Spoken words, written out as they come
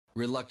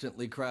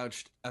reluctantly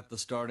crouched at the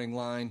starting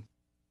line.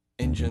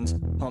 Engines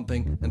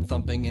pumping and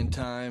thumping in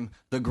time.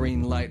 The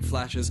green light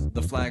flashes,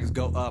 the flags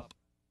go up.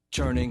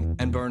 Churning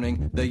and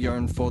burning, they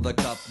yearn for the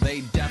cup.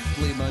 They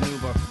deftly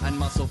maneuver and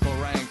muscle for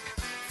rank.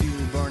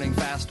 Fuel burning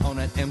fast on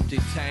an empty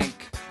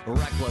tank.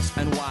 Reckless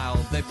and wild,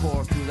 they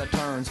pour through the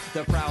turns.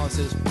 Their prowess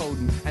is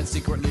potent and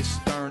secretly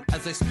stern.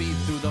 As they speed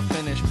through the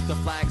finish, the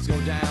flags go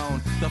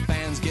down. The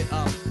fans get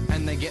up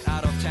and they get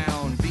out of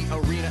town. The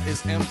arena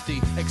is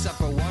empty, except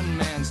for one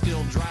man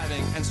still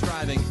driving and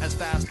striving as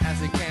fast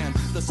as he can.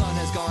 The sun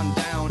has gone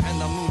down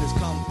and the moon has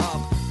come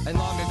up. And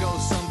long ago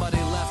somebody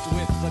left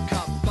with the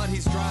cup. But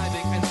he's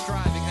driving and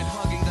striving and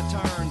hugging the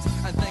turns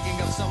and thinking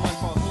of someone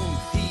for whom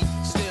he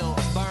still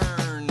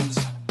burns.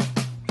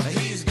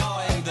 He's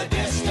going the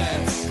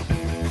distance.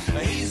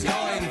 He's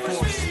going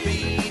for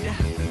speed.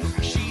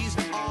 She's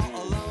all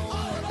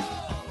alone.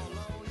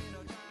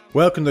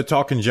 Welcome to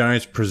Talking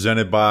Giants,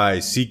 presented by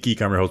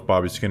SeatGeek. I'm your host,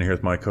 Bobby Skinner, here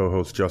with my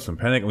co-host, Justin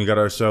Pennick. And we got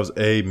ourselves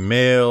a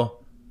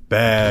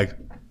Mailbag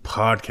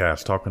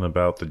podcast talking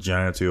about the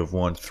Giants who have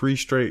won three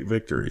straight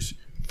victories.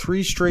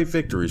 3 straight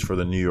victories for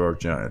the New York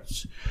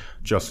Giants.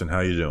 Justin, how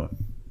you doing?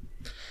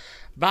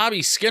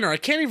 Bobby Skinner, I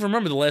can't even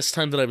remember the last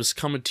time that I was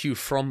coming to you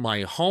from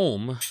my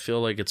home. I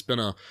feel like it's been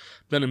a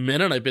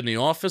minute. I've been in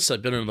the office.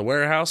 I've been in the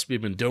warehouse.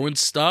 We've been doing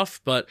stuff,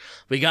 but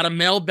we got a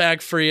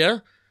mailbag for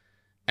you.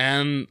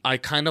 And I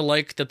kind of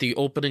like that the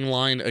opening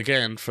line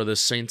again for this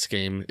Saints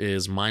game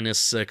is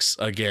 -6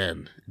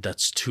 again.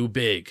 That's too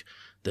big.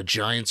 The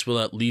Giants will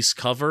at least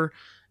cover,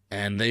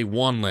 and they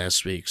won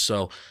last week.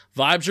 So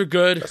vibes are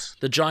good. Yes.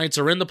 The Giants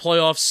are in the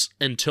playoffs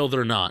until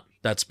they're not.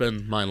 That's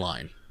been my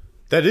line.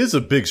 That is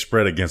a big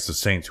spread against the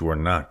Saints, who are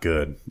not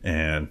good.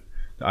 And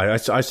I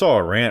saw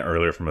a rant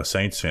earlier from a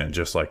Saints fan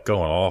just like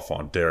going off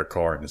on Derek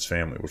Carr and his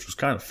family, which was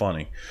kind of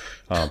funny.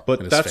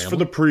 But that's for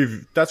the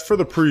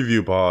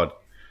preview pod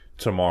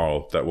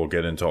tomorrow that we'll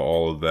get into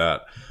all of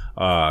that.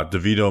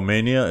 DeVito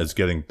mania is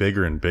getting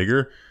bigger and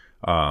bigger.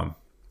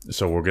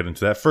 So we'll get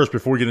into that. First,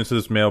 before we get into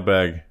this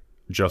mailbag,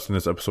 Justin,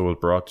 this episode was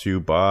brought to you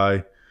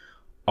by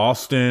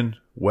Austin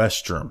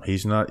Westrom.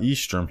 He's not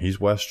Eastrom, he's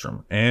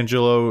Westrom.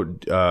 Angelo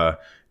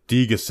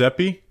Di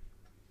Giuseppe.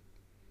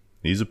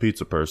 He's a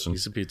pizza person.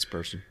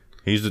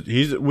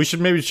 We should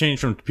maybe change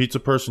from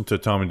pizza person to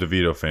Tommy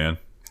DeVito fan.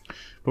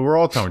 But we're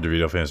all Tommy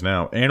DeVito fans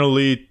now.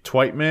 Annalie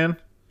Twightman.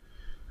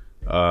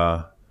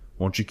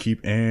 Won't you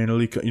keep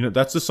Annalie?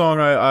 That's the song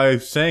I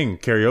sang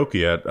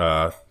karaoke at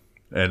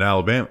in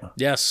Alabama.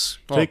 Yes.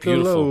 Take a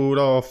load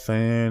off,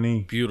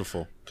 Fanny.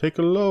 Beautiful. Take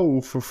a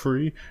load for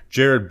free.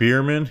 Jared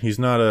Bierman. He's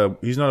not a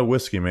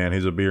whiskey man.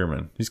 He's a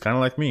beerman. He's kind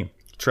of like me.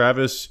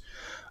 Travis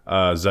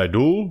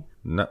Zaidul.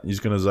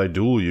 He's gonna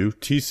Zaidul you.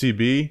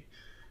 TCB.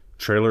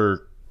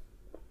 Trailer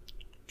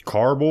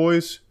Car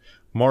Boys.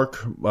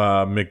 Mark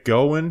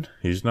McGowan.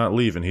 He's not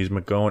leaving. He's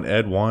McGowan.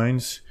 Ed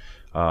Wines.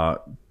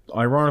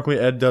 Ironically,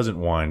 Ed doesn't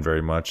whine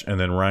very much. And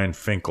then Ryan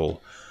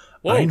Finkel.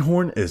 Whoa.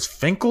 Einhorn is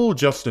Finkel?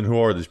 Justin, who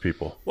are these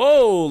people?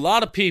 Whoa, a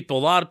lot of people, a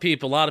lot of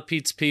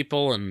pizza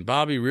people, and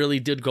Bobby really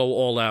did go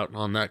all out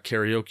on that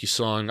karaoke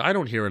song. I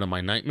don't hear it in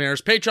my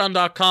nightmares.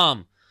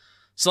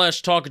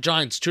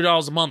 Patreon.com/TalkGiants,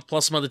 $2 a month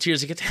plus some other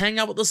tiers. You get to hang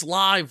out with us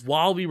live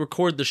while we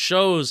record the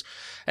shows.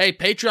 Hey,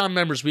 Patreon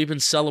members, we've been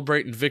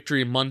celebrating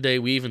Victory Monday.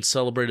 We even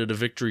celebrated a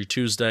Victory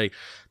Tuesday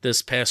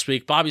this past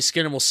week. Bobby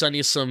Skinner will send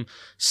you some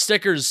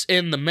stickers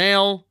in the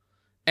mail,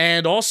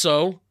 and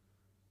also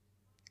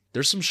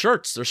there's some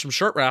shirts. There's some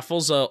shirt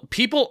raffles.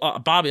 People,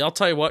 Bobby, I'll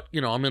tell you what.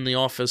 I'm in the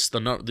office.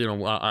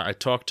 I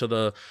talk to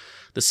the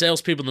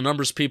salespeople, the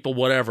numbers people,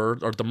 whatever,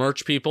 or the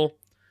merch people.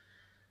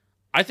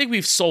 I think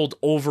we've sold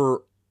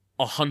over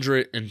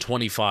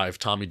 125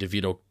 Tommy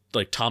DeVito,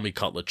 like Tommy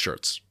Cutlet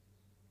shirts.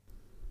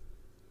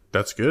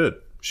 That's good.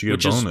 She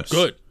get a bonus.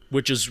 Good.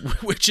 Which is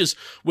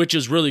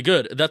really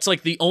good. That's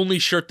like the only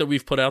shirt that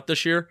we've put out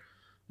this year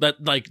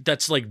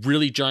that's like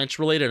really Giants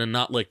related and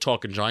not like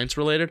Talking Giants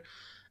related,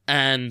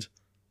 and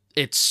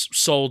it's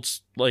sold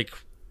like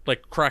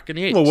crack in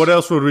the 8s. Well, what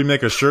else would we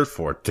make a shirt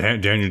for?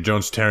 Daniel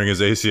Jones tearing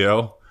his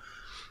ACL?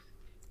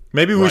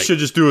 Maybe we should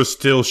just do a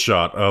still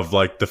shot of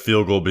like the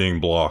field goal being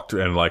blocked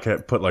and like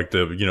put like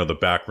the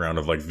background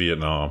of like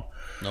Vietnam.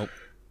 Nope.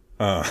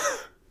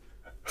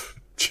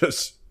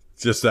 Just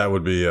that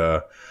would be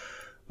that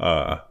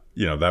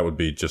would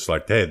be just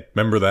like, hey,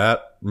 remember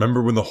that?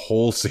 Remember when the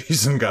whole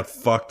season got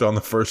fucked on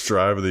the first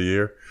drive of the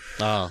year?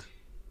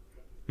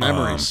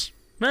 Memories.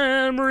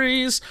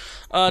 Memories.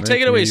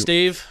 Take it away,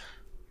 Steve.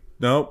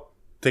 Nope.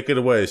 Take it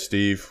away,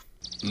 Steve.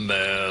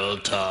 Mail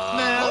time.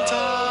 Mail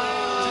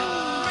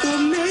time. The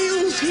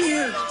mail's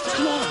here.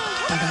 Come on.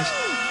 Bye, guys.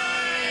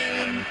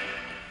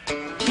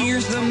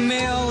 Here's the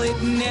mail.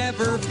 It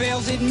never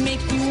fails. It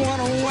makes me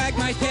want to wag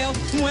my tail.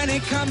 When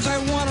it comes, I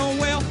want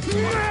to wail.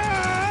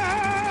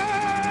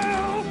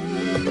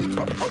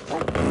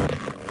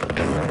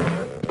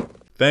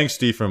 Thanks,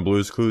 Steve from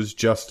Blue's Clues.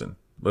 Justin,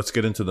 let's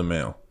get into the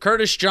mail.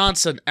 Curtis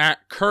Johnson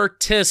at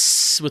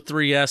Curtis with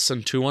 3 S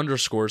and 2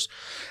 underscores.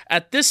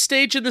 At this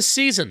stage of the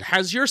season,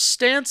 has your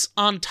stance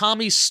on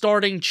Tommy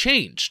starting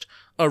changed?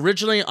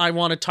 originally I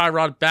wanted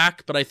Tyrod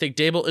back, but I think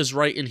Dable is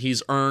right and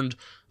he's earned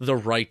the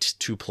right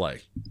to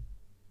play.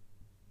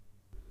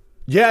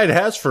 Yeah, it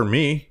has for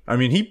me. I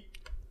mean,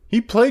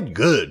 he played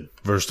good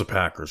versus the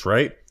Packers,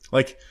 right?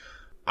 Like,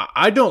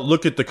 I don't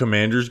look at the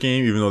Commanders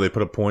game, even though they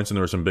put up points and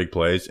there were some big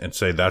plays, and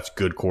say that's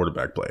good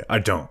quarterback play. I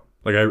don't.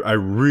 Like, I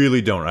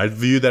really don't. I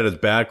view that as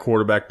bad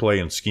quarterback play,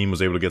 and Scheme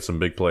was able to get some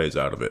big plays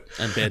out of it.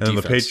 And bad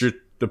defense.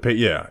 The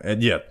Patriots,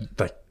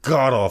 that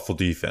god-awful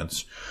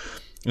defense.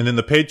 And then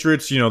the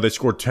Patriots, they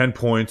scored 10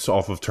 points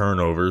off of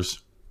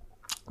turnovers.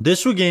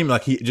 This game,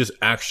 like, he just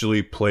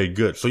actually played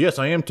good. So, yes,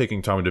 I am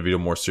taking Tommy DeVito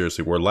more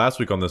seriously, where last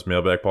week on this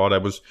Mailbag pod, I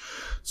was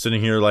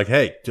sitting here like,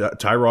 hey,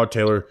 Tyrod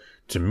Taylor,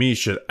 to me,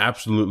 should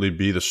absolutely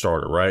be the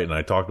starter, right? And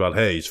I talked about,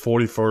 hey, he's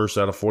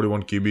 41st out of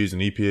 41 QBs in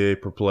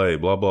EPA per play,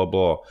 blah, blah,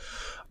 blah.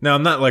 Now,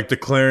 I'm not, like,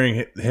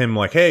 declaring him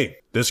like, hey,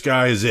 this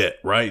guy is it,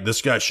 right?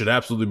 This guy should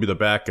absolutely be the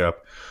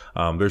backup.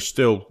 There's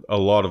still a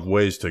lot of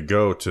ways to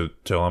go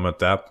till I'm at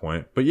that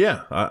point. But,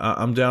 yeah,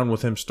 I'm down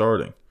with him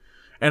starting.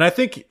 And I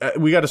think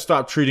we got to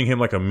stop treating him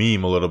like a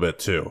meme a little bit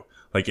too.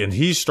 Like, and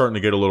he's starting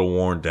to get a little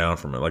worn down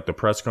from it. Like the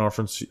press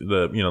conference,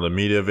 the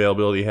media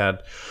availability he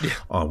had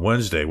on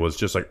Wednesday was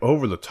just like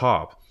over the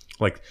top.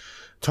 Like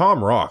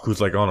Tom Rock,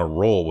 who's like on a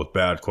roll with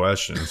bad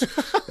questions,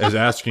 is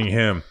asking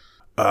him,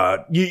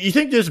 you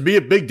think this would be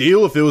a big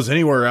deal if it was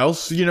anywhere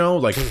else? He's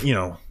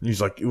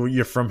like, well,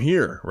 you're from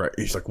here, right?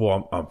 He's like,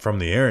 well, I'm from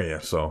the area.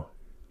 So,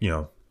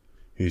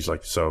 he's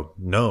like, so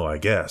no, I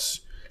guess.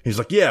 He's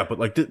like, yeah, but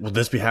like, will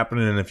this be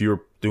happening if you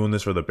were doing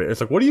this for the Bears?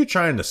 It's like, what are you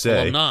trying to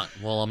say?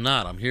 Well, I'm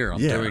not. I'm here. I'm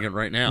doing it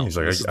right now. He's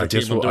like,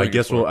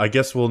 I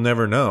guess we'll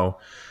never know.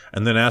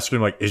 And then ask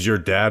him, like, is your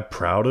dad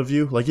proud of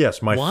you? Like,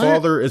 yes, my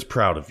father is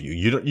proud of you.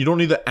 You don't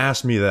need to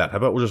ask me that. How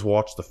about we'll just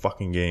watch the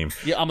fucking game?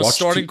 Yeah, I'm a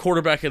starting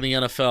quarterback in the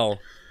NFL,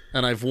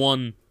 and I've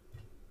won.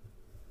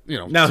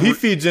 Now he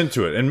feeds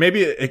into it, and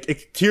maybe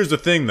here's the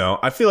thing, though.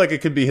 I feel like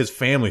it could be his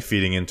family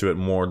feeding into it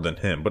more than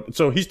him. But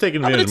so he's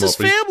taking advantage. But it's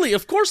his family.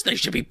 Of course, they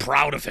should be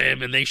proud of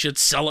him, and they should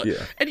sell it.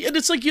 Yeah. And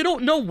it's like you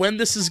don't know when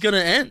this is going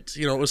to end.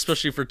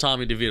 Especially for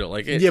Tommy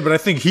DeVito. But I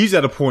think he's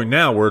at a point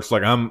now where it's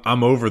like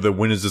I'm over the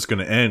when is this going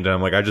to end? And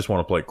I'm like I just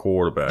want to play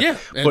quarterback. Yeah.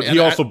 But he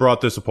also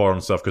brought this apart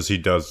and stuff because he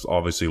does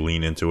obviously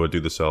lean into it,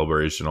 do the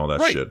celebration, all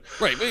that shit.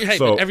 Right. Hey,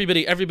 but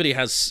everybody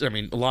has. I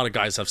mean, a lot of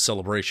guys have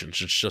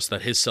celebrations. It's just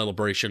that his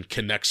celebration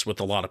connects with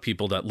a lot of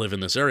people that live in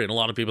this area and a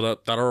lot of people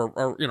that are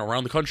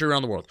around the country,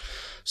 around the world.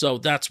 So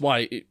that's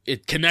why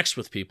it connects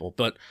with people.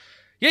 But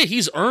yeah,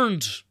 he's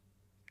earned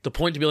the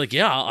point to be like,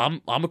 yeah,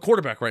 I'm a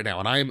quarterback right now,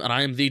 and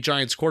I am the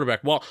Giants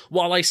quarterback.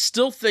 While I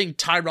still think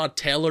Tyrod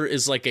Taylor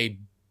is like a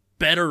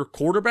better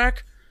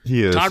quarterback,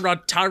 he is.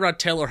 Tyrod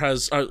Taylor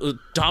has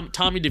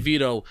Tommy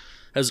DeVito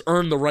has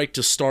earned the right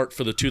to start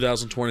for the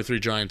 2023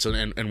 Giants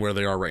and where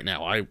they are right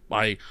now.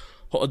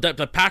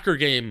 The Packer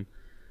game,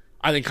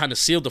 I think, kind of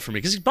sealed it for me.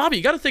 Because, Bobby,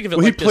 you got to think of it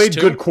like this, too. He played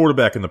good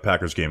quarterback in the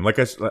Packers game. Like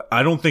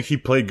I don't think he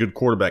played good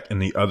quarterback in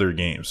the other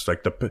games.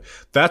 Like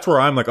that's where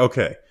I'm like,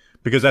 okay.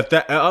 Because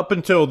up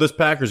until this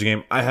Packers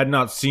game, I had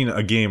not seen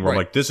a game where I'm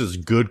like, this is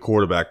good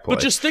quarterback play.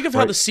 But just think of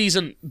how the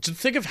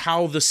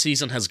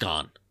season has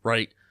gone,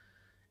 right?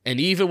 And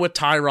even with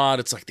Tyrod,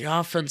 it's like the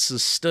offense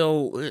is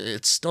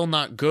still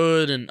not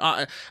good. And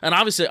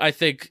obviously, I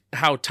think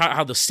how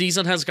the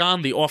season has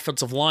gone, the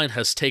offensive line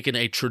has taken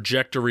a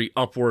trajectory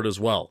upward as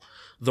well.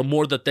 The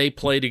more that they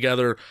play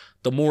together,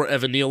 the more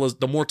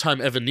time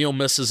Evan Neal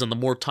misses, and the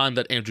more time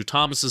that Andrew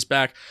Thomas is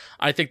back.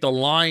 I think the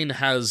line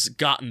has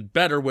gotten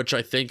better, which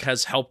I think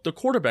has helped the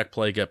quarterback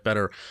play get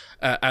better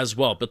as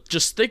well. But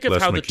just think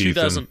of how the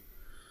 2000,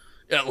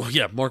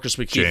 Marcus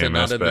McKeithen JMS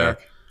not in back.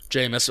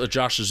 there, JMS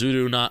Josh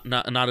Azudu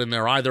not in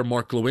there either.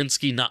 Mark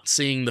Lewinsky not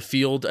seeing the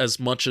field as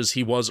much as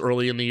he was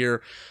early in the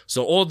year.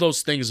 So all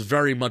those things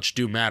very much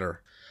do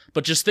matter.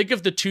 But just think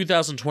of the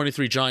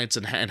 2023 Giants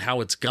and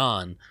how it's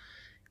gone.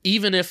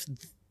 Even if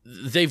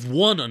they've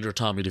won under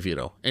Tommy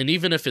DeVito, and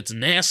even if it's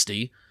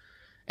nasty,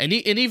 and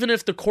even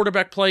if the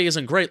quarterback play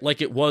isn't great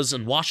like it was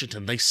in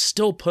Washington, they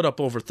still put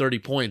up over 30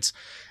 points,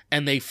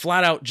 and they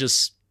flat out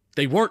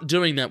they weren't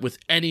doing that with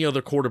any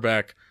other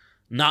quarterback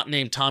not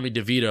named Tommy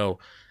DeVito.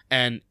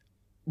 And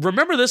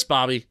remember this,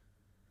 Bobby,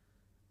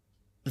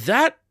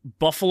 that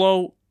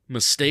Buffalo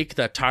mistake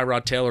that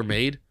Tyrod Taylor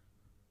made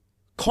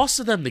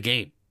costed them the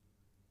game.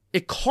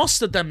 It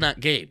costed them that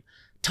game.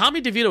 Tommy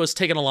DeVito has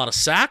taken a lot of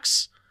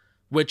sacks,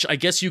 which I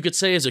guess you could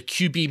say is a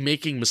QB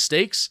making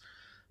mistakes,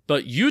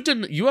 but you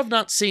have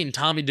not seen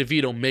Tommy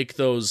DeVito make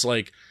those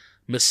like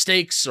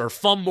mistakes or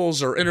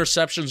fumbles or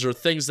interceptions or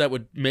things that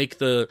would make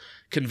the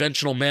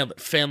conventional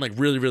fan like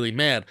really, really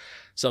mad.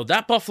 So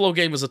that Buffalo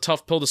game was a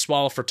tough pill to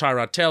swallow for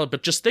Tyrod Taylor,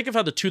 but just think of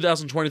how the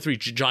 2023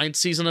 Giants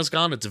season has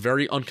gone. It's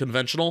very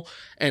unconventional,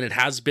 and it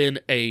has been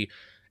a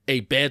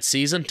bad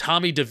season.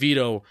 Tommy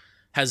DeVito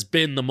has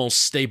been the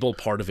most stable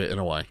part of it in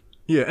a way.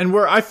 Yeah, and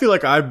where I feel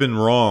like I've been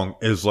wrong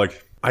is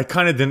like I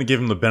kind of didn't give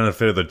him the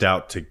benefit of the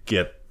doubt to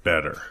get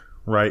better,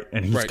 right?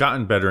 And he's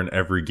gotten better in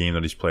every game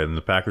that he's played. And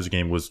the Packers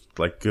game was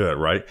like good,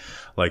 right?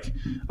 Like,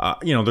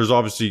 there's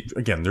obviously,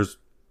 again, there's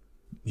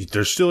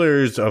there's still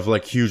areas of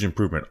like huge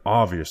improvement,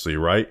 obviously,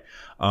 right?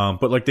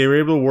 But like they were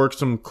able to work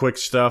some quick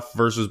stuff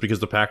versus because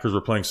the Packers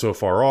were playing so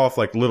far off,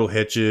 like little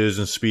hitches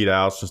and speed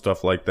outs and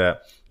stuff like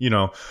that,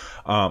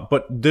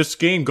 but this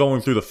game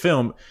going through the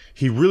film,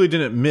 he really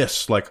didn't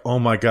miss like, oh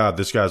my God,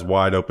 this guy's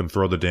wide open,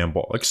 throw the damn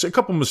ball. Like a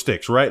couple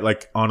mistakes, right?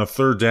 Like on a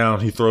third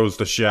down, he throws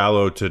the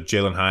shallow to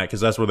Jalen Hyatt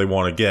because that's where they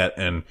want to get,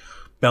 and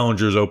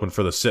Bellinger's open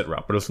for the sit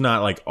route, but it's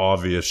not like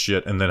obvious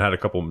shit. And then had a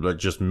couple like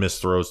just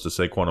missed throws to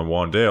Saquon and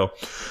Wandale.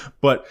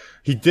 But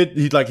he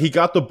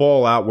got the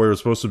ball out where it was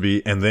supposed to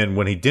be. And then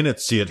when he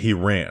didn't see it, he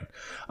ran.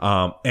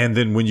 And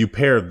then when you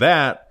pair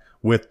that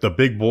with the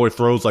big boy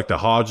throws like the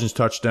Hodgins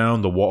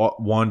touchdown, the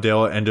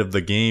Wandale end of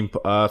the game,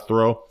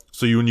 throw.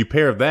 So when you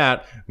pair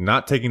that,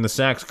 not taking the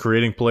sacks,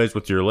 creating plays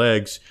with your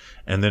legs,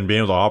 and then being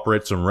able to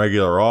operate some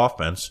regular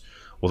offense,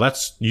 well,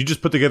 you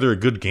just put together a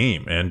good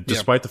game. And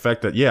despite the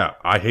fact that,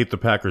 I hate the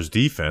Packers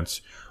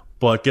defense,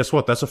 but guess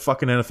what? That's a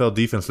fucking NFL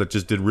defense that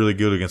just did really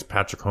good against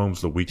Patrick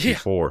Mahomes the week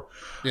before.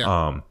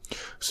 Yeah.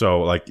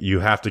 So like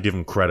you have to give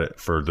him credit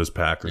for this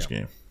Packers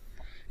game.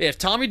 If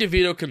Tommy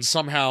DeVito can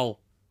somehow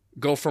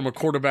go from a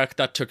quarterback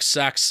that took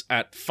sacks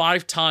at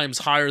 5 times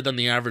higher than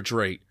the average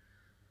rate,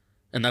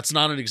 and that's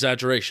not an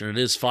exaggeration, it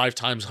is 5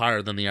 times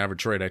higher than the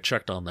average rate. I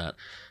checked on that.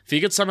 If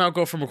he could somehow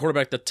go from a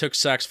quarterback that took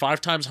sacks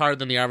 5 times higher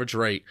than the average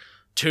rate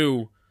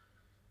to,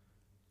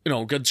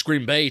 against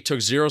Green Bay took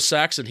 0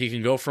 sacks, and he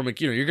can go from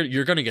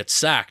you're going to get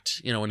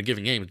sacked, in a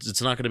given game.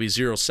 It's not going to be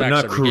 0 sacks.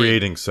 But not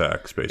creating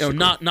sacks, basically.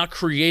 Not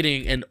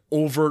creating an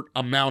overt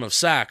amount of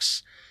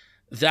sacks.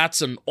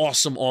 That's an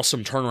awesome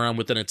turnaround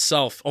within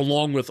itself,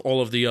 along with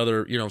all of the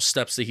other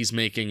steps that he's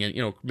making,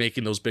 and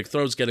making those big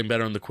throws, getting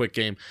better in the quick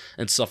game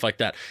and stuff like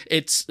that.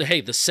 It's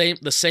the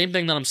same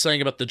thing that I'm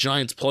saying about the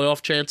Giants'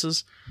 playoff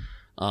chances.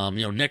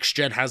 Next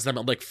Gen has them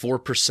at like 4%.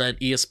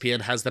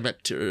 ESPN has them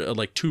at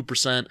like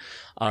 2%.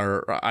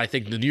 Or I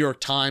think the New York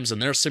Times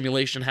and their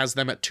simulation has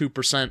them at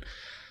 2%.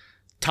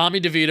 Tommy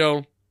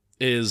DeVito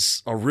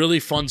is a really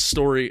fun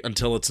story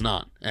until it's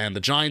not. And the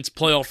Giants'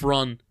 playoff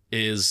run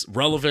is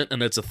relevant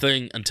and it's a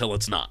thing until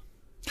it's not.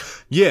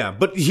 Yeah,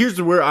 but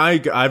here's where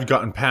I've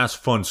gotten past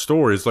fun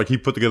stories. Like he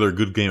put together a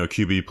good game of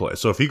QB play.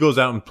 So if he goes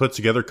out and puts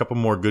together a couple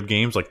more good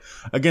games, like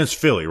against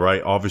Philly,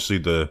 right? Obviously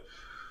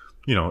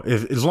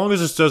as long as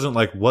this doesn't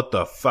like, what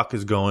the fuck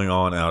is going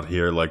on out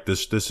here? Like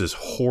this is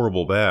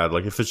horrible bad.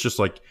 Like if it's just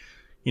like,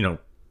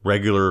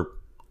 regular,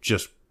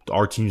 just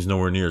our team's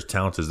nowhere near as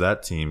talented as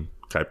that team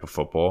type of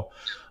football.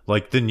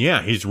 Like then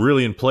he's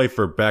really in play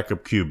for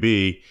backup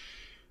QB.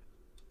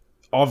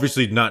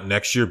 Obviously not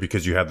next year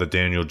because you have the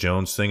Daniel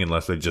Jones thing,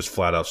 unless they just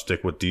flat out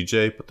stick with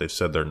DJ. But they've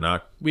said they're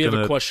not. We have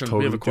a question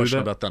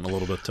about that in a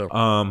little bit too.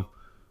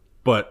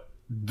 But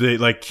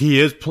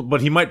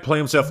he might play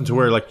himself into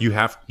where like you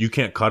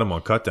can't cut him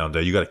on cutdown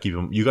day. You got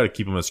to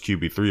keep him as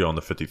QB3 on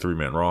the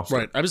 53-man roster.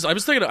 Right. I was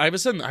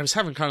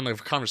having kind of like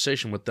a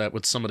conversation with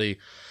somebody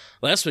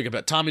last week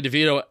about Tommy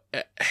DeVito.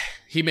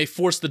 He may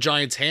force the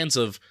Giants' hands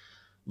of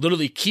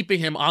literally keeping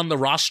him on the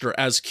roster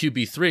as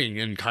QB3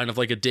 in kind of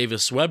like a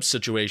Davis Webb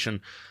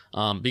situation,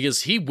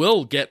 because he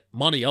will get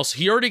money else.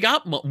 He already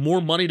got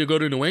more money to go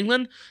to New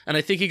England, and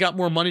I think he got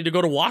more money to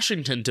go to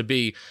Washington to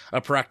be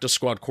a practice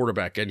squad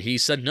quarterback. And he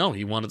said no,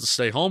 he wanted to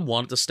stay home,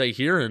 wanted to stay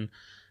here, and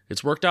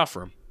it's worked out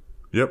for him.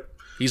 Yep.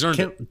 He's earned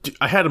it.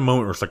 I had a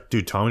moment where it's like,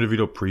 dude, Tommy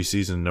DeVito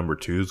preseason number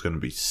 2 is going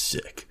to be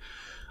sick.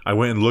 I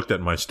went and looked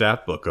at my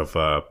stat book of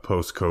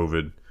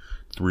post-COVID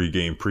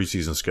 3-game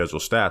preseason schedule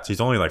stats.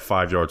 He's only like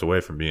 5 yards away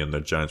from being the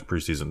Giants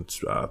preseason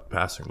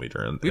passing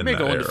leader. We may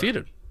go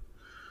undefeated.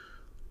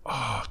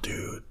 Oh,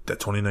 dude. That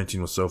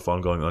 2019 was so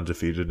fun going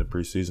undefeated in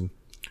preseason.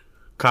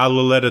 Kyle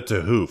Lauletta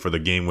to who for the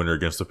game winner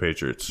against the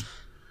Patriots?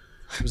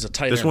 It was a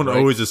tight end, This one right?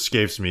 always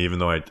escapes me, even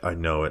though I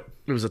know it.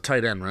 It was a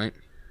tight end, right?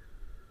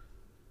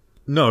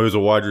 No, it was a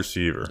wide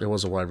receiver. It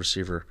was a wide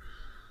receiver.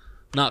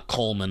 Not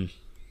Coleman.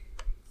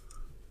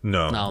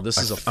 No, this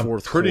is a fourth quarter.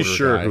 I'm pretty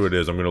sure guy. who it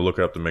is. I'm going to look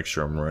it up to make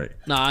sure I'm right.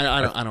 No,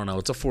 I don't know.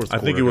 It's a fourth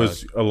quarter. I think it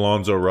was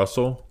Alonzo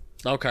Russell.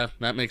 Okay,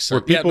 that makes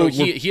sense.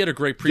 He had a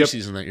great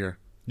preseason that year.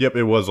 Yep,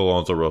 it was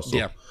Alonzo Russell.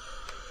 Yeah.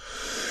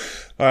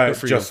 All right,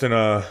 Justin.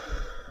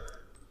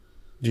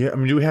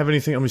 Do we have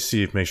anything? Let me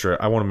see.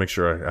 I want to make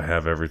sure I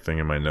have everything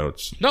in my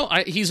notes. No,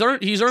 he's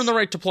earned the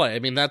right to play. I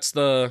mean, that's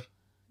the,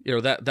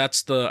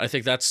 I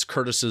think that's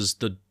Curtis's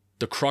the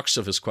crux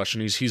of his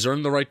question. He's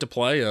earned the right to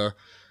play.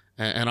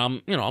 And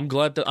I'm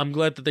glad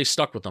that they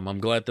stuck with him. I'm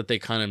glad that they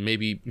kind of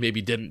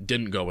maybe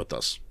didn't go with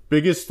us.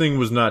 Biggest thing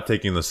was not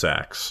taking the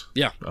sacks.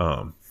 Yeah.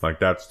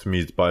 That's to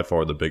me, it's by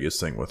far the biggest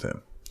thing with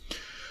him.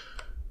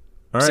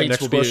 All right,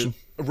 Saints next question.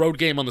 A road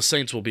game on the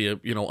Saints will be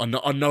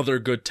another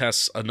good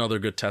test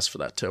for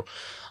that too.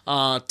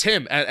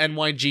 Tim at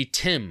NYG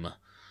Tim.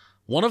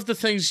 One of the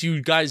things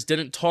you guys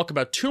didn't talk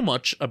about too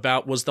much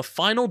about was the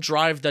final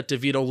drive that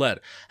DeVito led.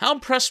 How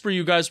impressed were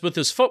you guys with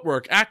his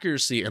footwork,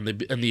 accuracy, and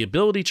the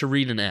ability to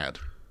read an ad?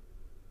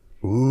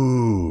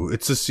 Ooh,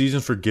 it's the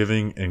season for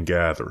giving and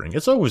gathering.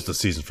 It's always the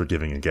season for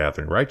giving and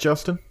gathering, right,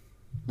 Justin?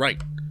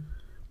 Right.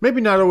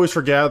 Maybe not always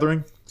for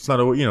gathering. It's not,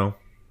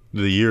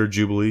 the year of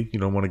Jubilee. You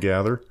don't want to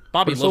gather.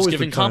 Bobby loves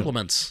giving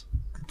compliments.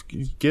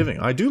 I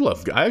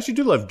actually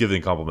do love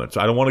giving compliments.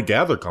 I don't want to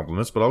gather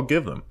compliments, but I'll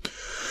give them.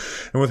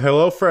 And with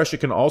HelloFresh, it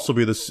can also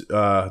be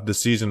the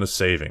season of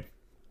saving.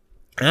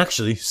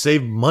 Actually,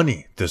 save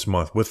money this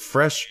month with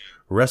fresh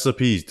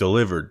recipes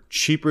delivered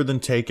cheaper than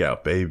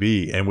takeout,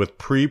 baby. And with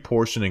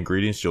pre-portioned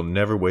ingredients, you'll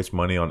never waste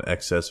money on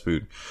excess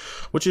food,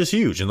 which is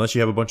huge. Unless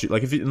you have a bunch of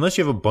unless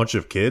you have a bunch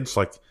of kids,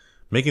 like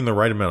making the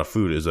right amount of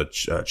food is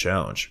a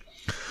challenge.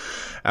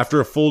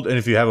 And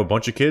if you have a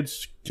bunch of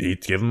kids,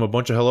 give them a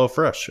bunch of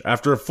HelloFresh.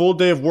 After a full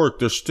day of work,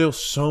 there's still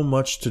so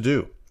much to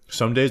do.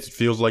 Some days it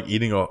feels like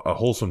eating a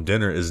wholesome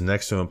dinner is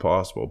next to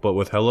impossible. But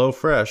with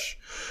HelloFresh,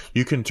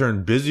 you can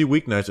turn busy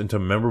weeknights into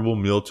memorable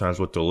mealtimes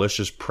with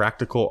delicious,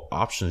 practical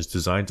options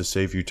designed to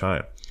save you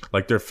time.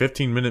 Like their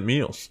 15-minute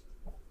meals.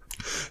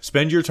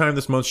 Spend your time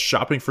this month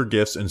shopping for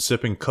gifts and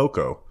sipping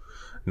cocoa,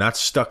 not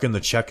stuck in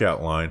the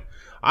checkout line.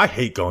 I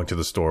hate going to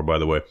the store, by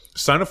the way.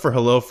 Sign up for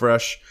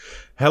HelloFresh.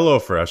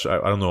 HelloFresh.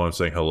 I don't know why I'm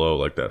saying hello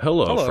like that.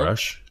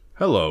 HelloFresh.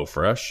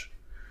 HelloFresh.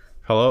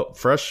 Hello.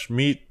 Fresh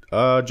meat.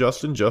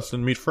 Justin,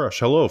 meet fresh.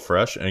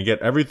 HelloFresh, and get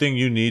everything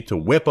you need to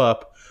whip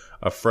up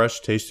a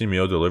fresh, tasty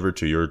meal delivered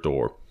to your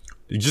door.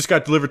 You just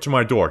got delivered to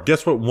my door.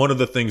 Guess what? One of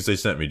the things they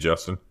sent me,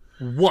 Justin.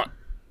 What?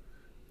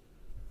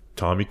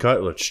 Tommy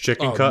cutlets,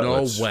 chicken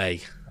cutlets. No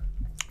way.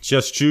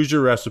 Just choose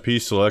your recipe,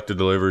 select a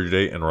delivery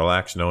date, and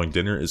relax knowing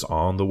dinner is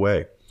on the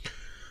way.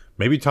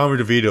 Maybe Tommy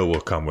DeVito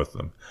will come with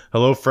them.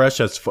 HelloFresh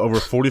has over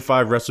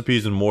 45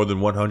 recipes and more than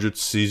 100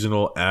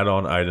 seasonal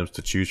add-on items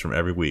to choose from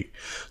every week.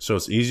 So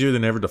it's easier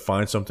than ever to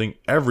find something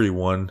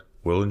everyone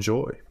will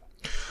enjoy.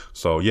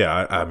 So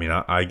yeah,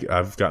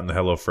 I've gotten the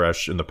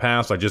HelloFresh in the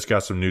past. I just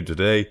got some new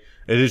today.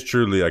 It is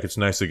truly it's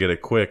nice to get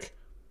it quick.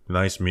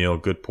 Nice meal,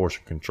 good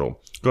portion control.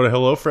 Go to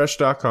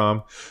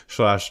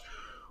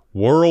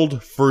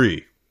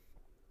HelloFresh.com/worldfree.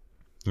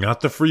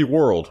 Not the free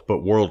world,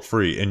 but world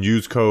free. And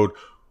use code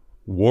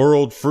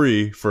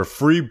WORLDFREE for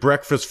free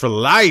breakfast for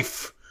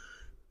life.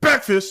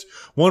 Breakfast!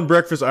 One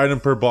breakfast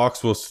item per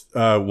box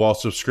while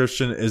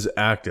subscription is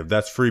active.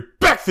 That's free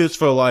breakfast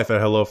for life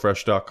at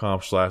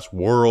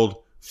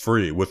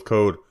HelloFresh.com/worldfree with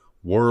code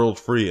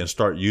WORLDFREE and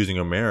start using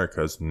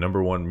America's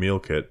 #1 meal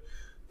kit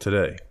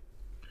today.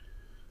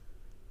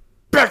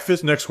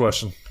 Breakfast! Next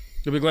question.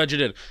 You'll be glad you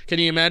did. Can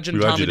you imagine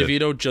Tommy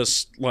DeVito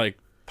just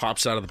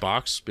pops out of the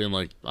box being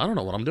like, I don't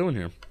know what I'm doing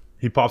here.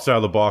 He pops out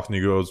of the box and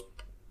he goes,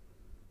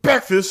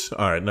 breakfast.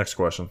 All right, next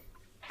question.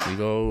 He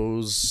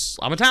goes,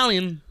 I'm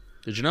Italian.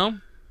 Did you know?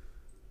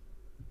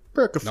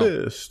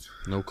 Breakfast.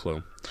 No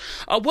clue.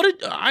 I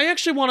thought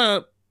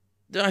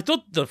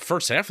the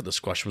first half of this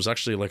question was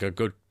actually a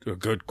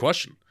good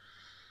question.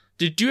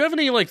 Do you have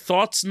any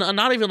thoughts?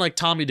 Not even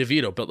Tommy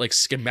DeVito, but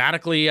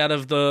schematically out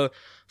of the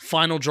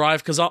final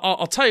drive? Because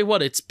I'll tell you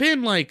what, it's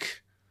been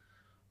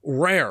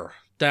rare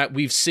that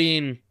we've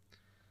seen.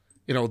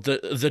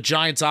 The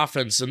Giants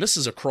offense, and this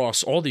is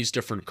across all these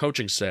different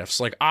coaching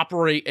staffs,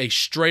 operate a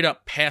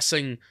straight-up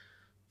passing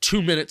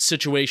 2-minute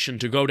situation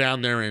to go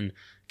down there and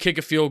kick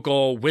a field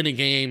goal, win a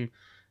game,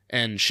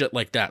 and shit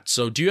like that.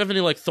 So do you have any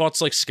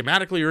thoughts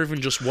schematically or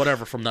even just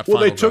whatever from that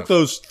final drive? Well, they took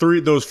those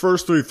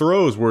first three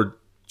throws were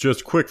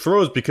just quick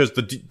throws because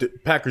the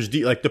Packers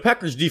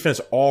defense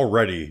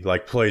already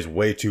plays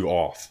way too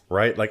off,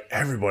 right?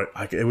 Everybody,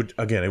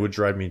 it would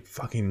drive me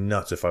fucking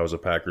nuts if I was a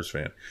Packers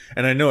fan,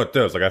 and I know it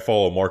does. I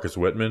follow Marcus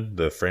Whitman,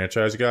 the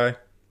franchise guy.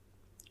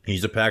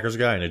 He's a Packers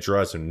guy, and it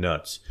drives him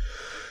nuts.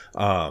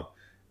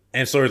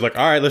 And so he's all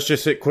right, let's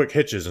just hit quick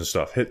hitches and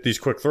stuff, hit these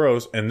quick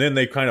throws, and then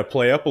they kind of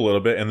play up a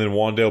little bit, and then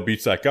Wan'Dale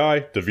beats that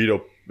guy.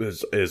 DeVito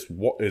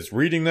is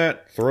reading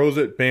that, throws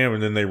it, bam,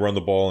 and then they run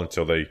the ball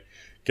until they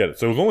get it.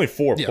 So it was only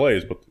 4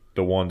 plays, but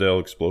the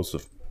Wan'Dale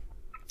explosive.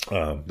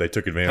 They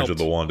took advantage of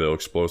the Wan'Dale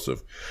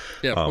explosive.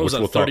 Yeah, what was which that,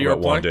 we'll talk about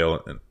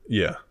Wan'Dale. And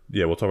yeah,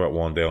 we'll talk about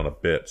Wan'Dale in a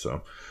bit.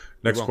 So,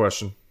 next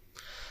question.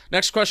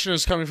 Next question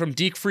is coming from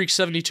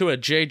DeekFreak72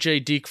 at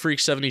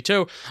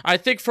JJDeekFreak72. I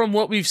think from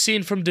what we've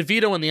seen from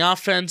DeVito in the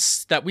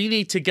offense that we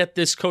need to get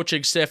this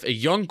coaching staff a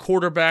young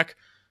quarterback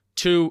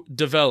to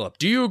develop.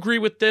 Do you agree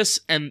with this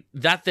and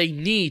that they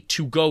need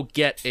to go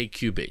get a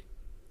QB?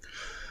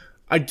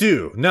 I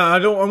do. No,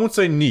 I won't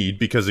say need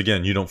because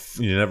again, you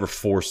never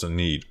force a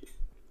need,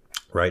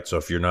 right? So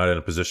if you're not in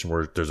a position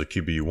where there's a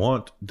QB you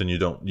want, then you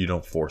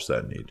don't force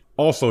that need.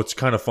 Also, it's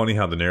kind of funny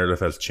how the narrative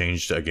has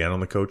changed again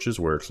on the coaches,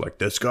 where it's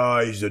this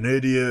guy, he's an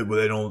idiot, but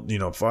they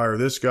don't, fire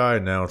this guy.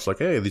 And now it's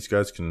hey, these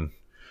guys can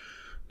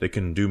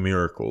do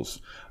miracles.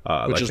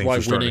 Which is why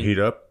winning to heat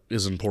up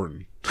is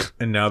important.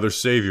 And now they're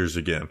saviors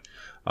again.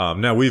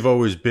 Now we've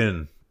always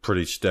been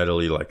pretty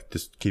steadily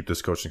keep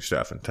this coaching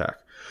staff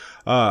intact.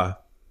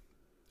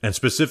 And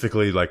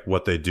specifically,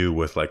 what they do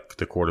with,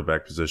 the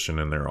quarterback position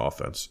in their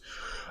offense.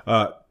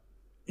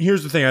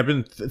 Here's the thing. I've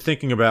been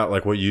thinking about,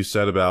 what you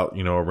said about,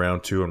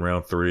 round 2 and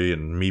round 3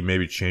 and me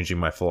maybe changing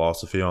my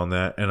philosophy on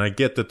that. And I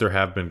get that there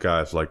have been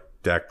guys like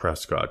Dak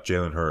Prescott,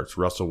 Jalen Hurts,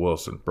 Russell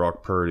Wilson,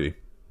 Brock Purdy.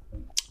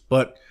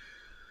 But,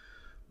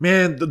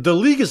 man, the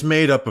league is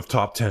made up of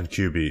top 10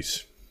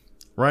 QBs,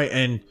 right?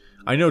 And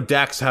I know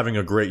Dak's having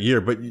a great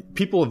year, but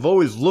people have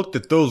always looked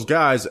at those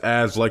guys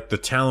as like the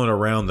talent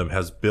around them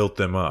has built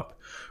them up,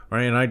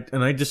 right?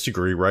 And I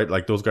disagree, right?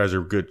 Like those guys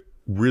are good,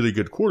 really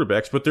good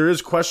quarterbacks, but there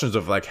is questions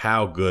of like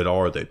how good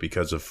are they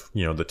because of,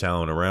 you know, the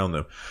talent around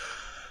them.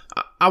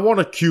 I want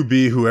a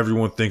QB who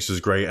everyone thinks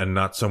is great and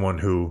not someone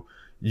who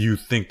you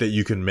think that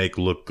you can make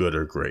look good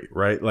or great,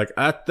 right? Like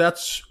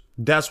that's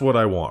what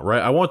I want,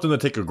 right? I want them to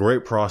take a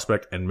great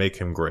prospect and make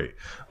him great.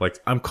 Like,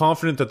 I'm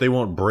confident that they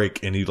won't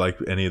break any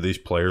of these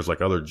players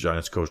like other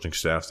Giants coaching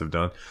staffs have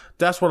done.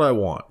 That's what I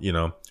want, you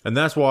know? And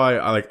that's why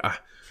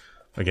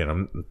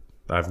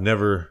I've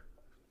never,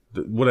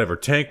 whatever,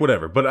 tank,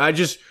 whatever. But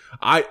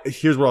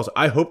here's what else.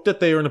 I hope that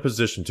they are in a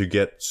position to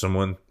get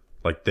someone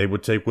like they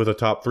would take with a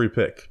top 3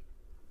 pick.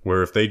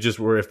 Where if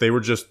they were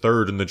just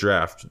third in the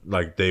draft,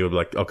 like they would be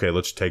like, okay,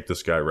 let's take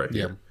this guy right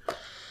here.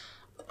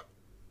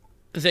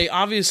 They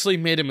obviously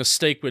made a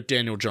mistake with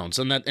Daniel Jones,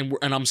 and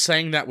I'm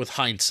saying that with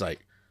hindsight.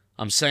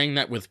 I'm saying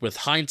that with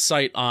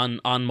hindsight on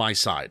my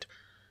side.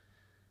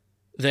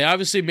 They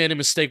obviously made a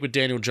mistake with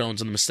Daniel Jones,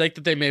 and the mistake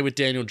that they made with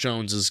Daniel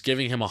Jones is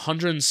giving him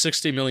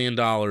 $160 million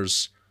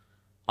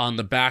on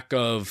the back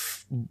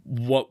of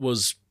what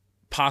was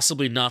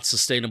possibly not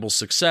sustainable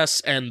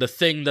success, and the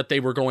thing that they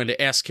were going to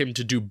ask him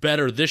to do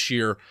better this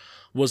year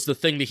was the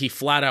thing that he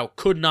flat out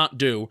could not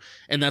do,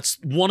 and that's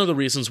one of the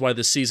reasons why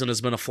this season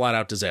has been a flat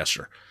out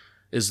disaster.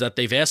 Is that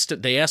they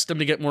asked him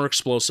to get more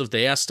explosive,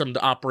 they asked him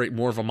to operate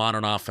more of a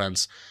modern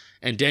offense,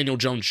 and Daniel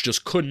Jones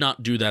just could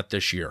not do that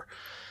this year.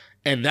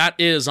 And that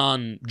is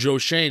on Joe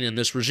Schoen and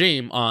this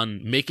regime on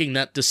making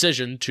that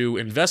decision to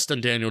invest in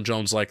Daniel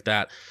Jones like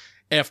that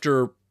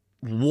after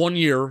 1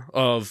 year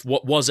of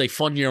what was a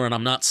fun year, and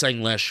I'm not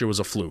saying last year was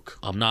a fluke.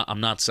 I'm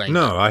not saying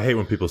no, that. I hate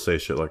when people say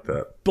shit like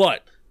that.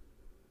 But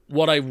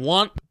what I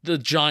want the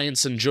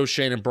Giants and Joe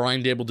Schoen and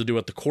Brian Daboll to do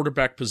at the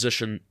quarterback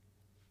position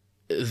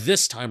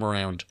this time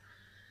around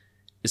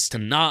is to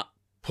not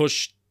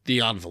push the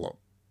envelope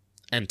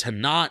and to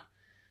not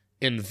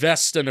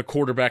invest in a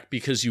quarterback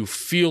because you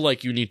feel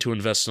like you need to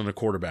invest in a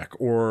quarterback,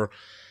 or,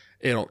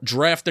 you know,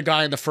 draft a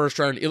guy in the first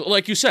round.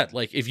 Like you said,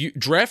 like if you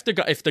draft a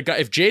guy, if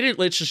Jaden,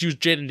 let's just use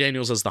Jaden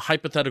Daniels as the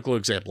hypothetical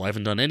example. I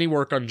haven't done any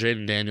work on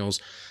Jaden Daniels,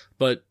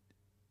 but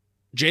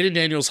Jaden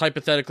Daniels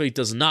hypothetically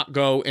does not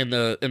go in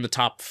the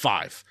top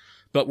 5,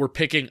 but we're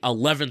picking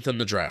 11th in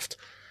the draft.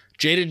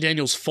 Jaden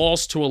Daniels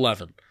falls to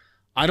 11.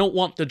 I don't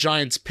want the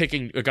Giants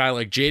picking a guy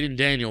like Jaden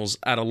Daniels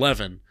at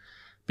 11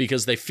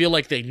 because they feel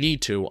like they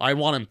need to. I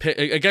want him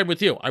again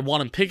with you. I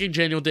want him picking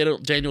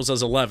Daniels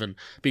as 11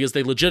 because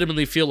they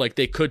legitimately feel like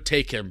they could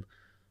take him.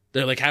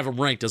 They like have him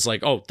ranked as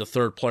like, oh, the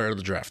 3rd player of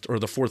the draft or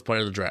the 4th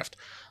player of the draft.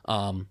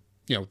 You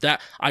know, that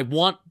I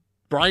want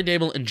Brian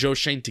Daboll and Joe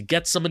Schoen to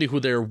get somebody who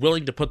they're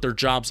willing to put their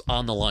jobs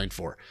on the line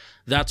for.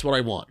 That's what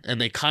I want.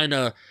 And they kind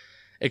of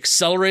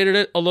accelerated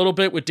it a little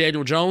bit with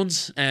Daniel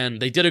Jones, and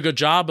they did a good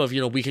job of, you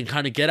know, we can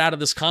kind of get out of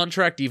this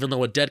contract, even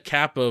though a dead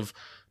cap of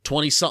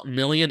 20-something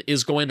million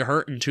is going to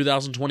hurt in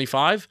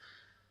 2025.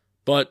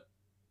 But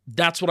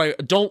that's what I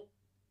don't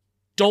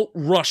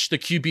rush the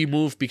QB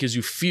move because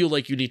you feel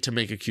like you need to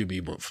make a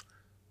QB move.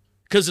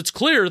 Because it's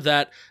clear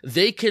that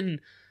they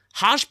can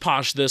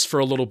hodgepodge this for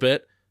a little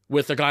bit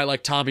with a guy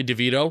like Tommy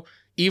DeVito,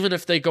 even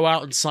if they go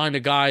out and sign a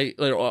guy,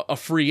 a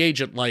free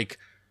agent like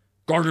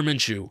Gardner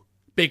Minshew,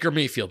 Baker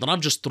Mayfield, and I'm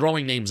just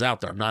throwing names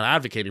out there. I'm not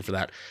advocating for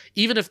that.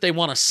 Even if they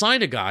want to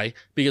sign a guy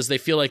because they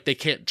feel like they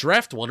can't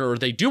draft one, or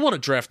they do want to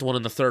draft one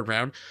in the 3rd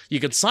round, you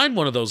can sign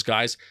one of those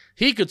guys.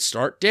 He could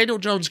start. Daniel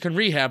Jones can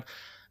rehab.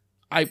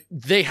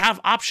 They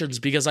have options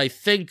because I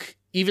think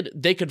even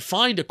they can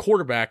find a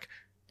quarterback,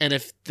 and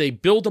if they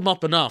build him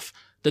up enough,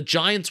 the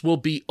Giants will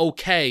be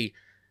okay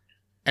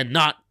and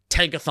not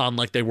tankathon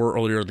like they were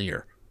earlier in the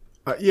year.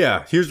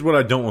 Yeah, here's what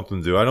I don't want them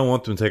to do. I don't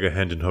want them to take a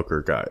Hendon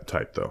Hooker guy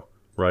type, though,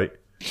 right?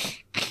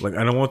 Like,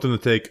 I don't want them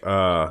to take,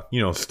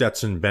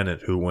 Stetson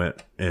Bennett, who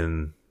went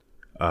in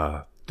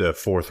the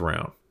 4th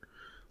round.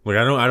 Like,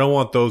 I don't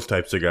want those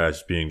types of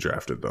guys being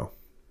drafted, though.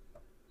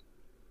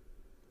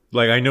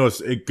 Like, I know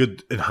it's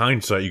good in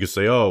hindsight. You could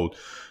say, oh,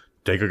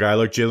 take a guy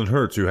like Jalen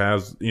Hurts, who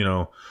has, you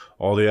know,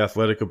 all the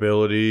athletic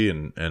ability,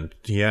 and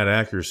he had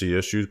accuracy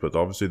issues, but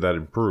obviously that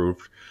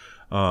improved.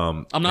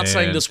 I'm not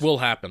saying this will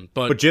happen,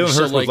 but Jalen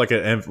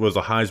Hurts was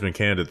a Heisman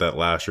candidate that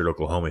last year at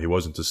Oklahoma. He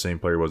wasn't the same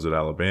player he was at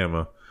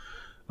Alabama.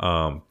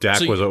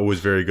 Dak was always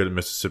very good at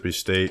Mississippi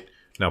State.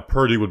 Now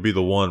Purdy would be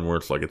the one where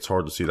it's like it's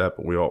hard to see that,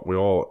 but we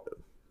all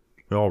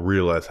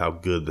realize how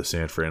good the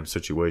San Fran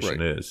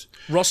situation is.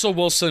 Russell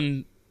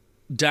Wilson,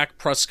 Dak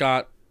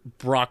Prescott,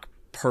 Brock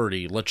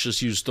Purdy. Let's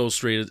just use those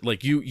 3.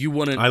 Like you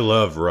wouldn't. I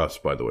love Russ,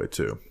 by the way,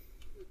 too,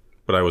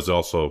 but I was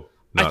also.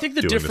 I think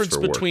the difference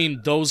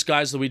between those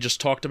guys that we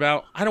just talked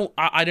about,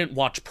 I didn't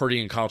watch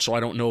Purdy in college, so I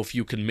don't know if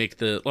you can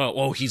make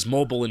he's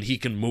mobile and he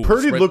can move.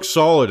 Purdy looked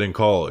solid in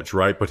college,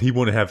 right? But he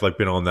wouldn't have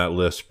been on that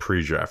list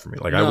pre-draft for me.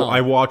 Like no.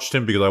 I watched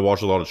him because I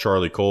watched a lot of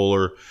Charlie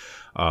Kohler,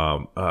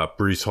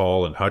 Breece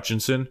Hall, and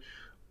Hutchinson.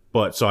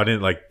 So I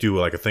didn't do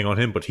a thing on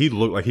him, but he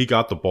looked like he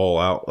got the ball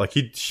out. Like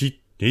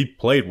he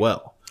played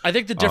well. I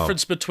think the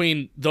difference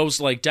between those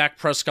like Dak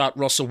Prescott,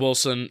 Russell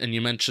Wilson, and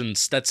you mentioned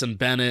Stetson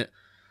Bennett,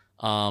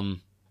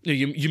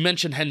 you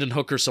mentioned Hendon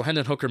Hooker, so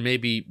Hendon Hooker may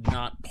be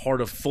not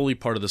fully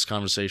part of this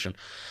conversation.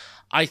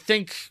 I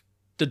think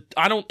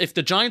if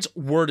the Giants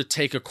were to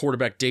take a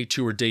quarterback day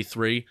 2 or day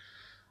 3,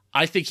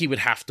 I think he would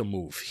have to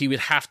move. He would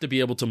have to be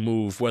able to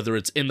move, whether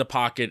it's in the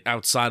pocket,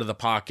 outside of the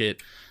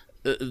pocket.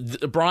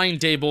 Brian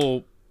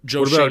Dable,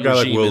 Joe Schoen. What about a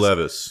guy like Will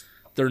Levis?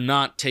 They're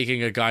not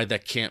taking a guy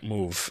that can't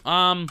move.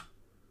 Again,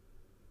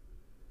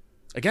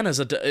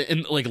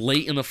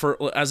 late in the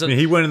first,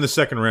 he went in the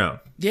second round.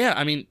 Yeah,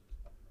 I mean,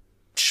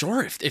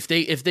 sure. If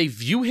they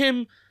view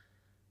him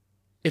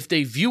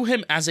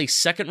as a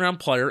second round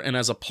player and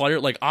as a player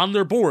like on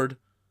their board,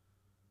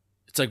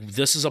 it's like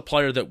this is a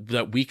player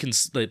that we can.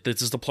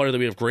 This is the player that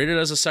we have graded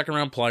as a second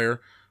round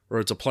player, or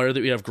it's a player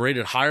that we have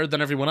graded higher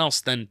than everyone else.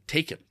 Then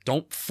take him.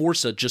 Don't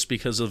force it just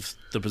because of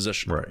the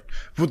position. Right.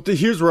 But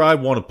here's where I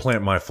want to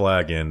plant my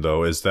flag in,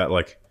 though, is that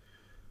like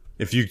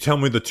if you tell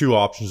me the two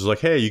options, like,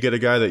 hey, you get a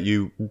guy that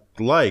you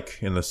like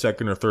in the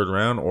second or third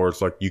round, or it's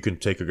like you can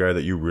take a guy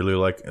that you really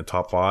like in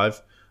top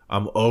 5.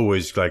 I'm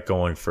always like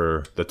going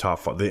for the top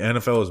 5. The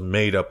NFL is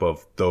made up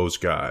of those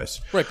guys,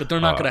 right? But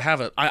they're not going to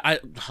have it. I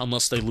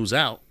unless they lose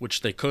out,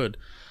 which they could.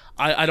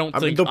 I don't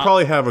think they'll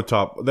probably have a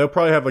top. They'll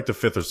probably have like the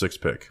 5th or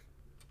 6th pick.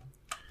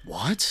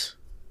 What?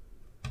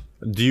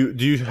 Do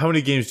you? How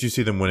many games do you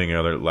see them winning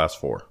out of their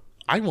last 4?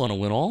 I want to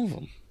win all of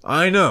them.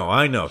 I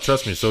know.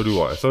 Trust me, so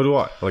do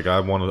I. Like I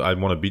want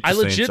to beat the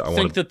Saints. I legit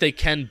think that they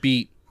can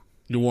beat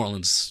New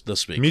Orleans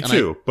this week. Me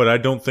too, but I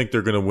don't think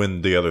they're going to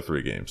win the other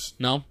 3 games.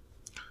 No.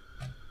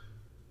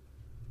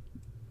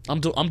 I'm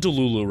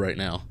Delulu right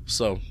now,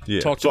 so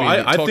yeah. Talk to me in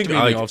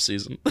the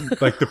offseason.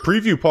 Like the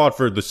preview pod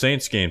for the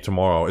Saints game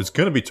tomorrow is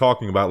going to be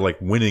talking about like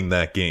winning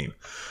that game,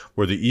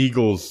 where the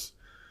Eagles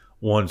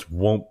ones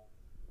won't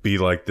be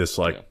like this.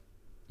 Like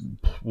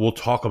we'll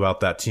talk about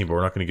that team, but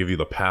we're not going to give you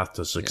the path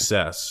to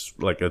success,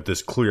 like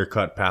this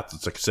clear-cut path to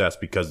success,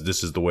 because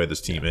this is the way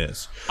this team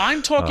is.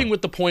 I'm talking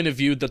with the point of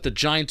view that the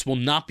Giants will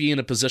not be in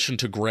a position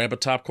to grab a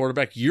top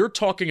quarterback. You're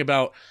talking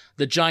about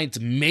the Giants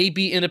may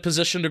be in a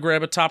position to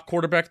grab a top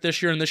quarterback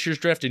this year in this year's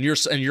draft, and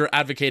you're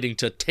advocating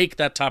to take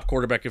that top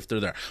quarterback if they're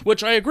there,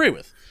 which I agree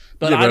with.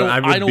 But I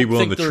would be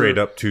willing to trade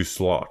up 2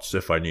 slots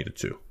if I needed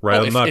to.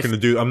 Right? Oh, I'm not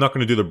going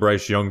to do the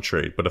Bryce Young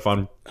trade, but if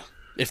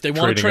they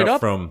want to trade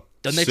up from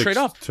then they trade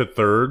up to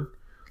 3rd.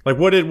 Like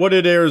what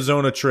did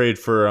Arizona trade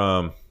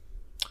for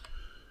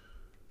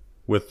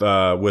with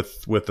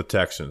the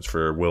Texans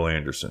for Will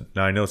Anderson?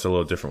 Now I know it's a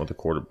little different with the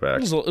quarterback.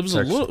 It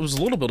was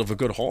a little bit of a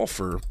good haul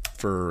for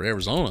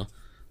Arizona.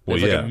 Well,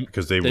 yeah,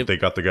 because they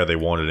got the guy they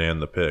wanted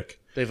and the pick.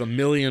 They have a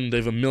million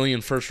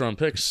first round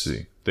picks. Let's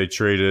see, they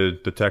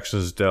traded the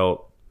Texans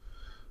dealt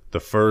their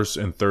first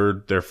and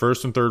third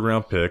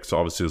round picks.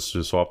 Obviously, let's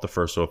just swap the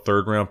first, so a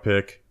 3rd round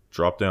pick.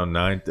 Dropped down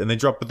 9, and they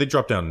dropped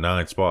down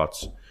 9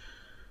 spots.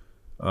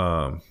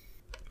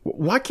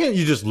 Why can't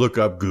you just look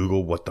up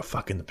Google what the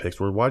fucking the picks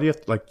were? Why do you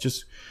have to,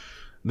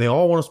 they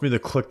all want me to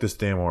click this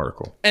damn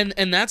article. And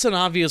that's an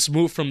obvious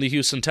move from the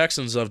Houston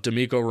Texans of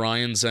DeMeco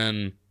Ryans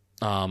and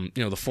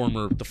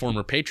the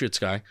former Patriots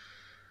guy.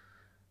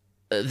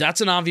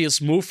 That's an obvious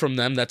move from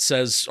them that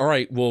says, all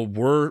right, well,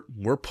 we're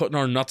putting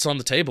our nuts on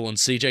the table, and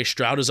C.J.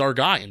 Stroud is our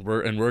guy, and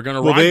we're going to ride with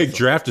him. Well, they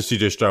drafted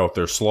C.J. Stroud with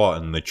their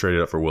slot, and they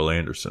traded up for Will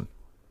Anderson.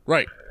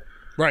 Right.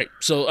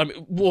 So I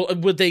mean,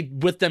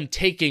 with them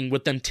taking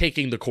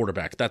the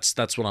quarterback,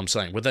 that's what I'm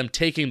saying. With them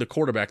taking the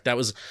quarterback, that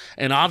was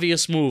an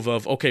obvious move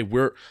of, okay,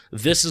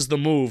 this is the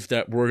move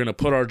that we're going to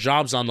put our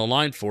jobs on the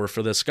line for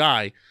this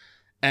guy.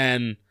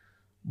 And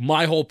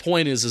my whole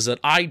point is that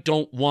I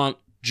don't want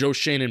Joe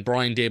Schoen and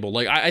Brian Dable.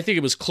 Like I think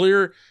it was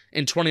clear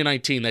in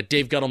 2019 that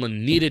Dave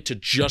Gettleman needed to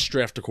just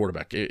draft a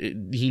quarterback.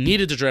 He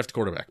needed to draft a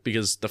quarterback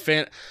because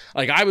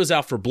I was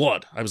out for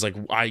blood. I was like,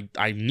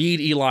 I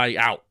need Eli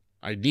out.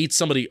 I need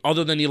somebody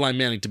other than Eli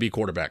Manning to be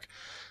quarterback.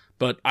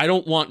 But I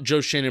don't want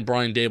Joe Schoen and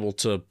Brian Dable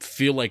to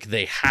feel like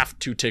they have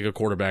to take a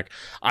quarterback.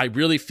 I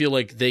really feel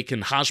like they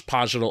can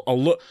hodgepodge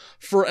it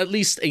for at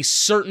least a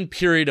certain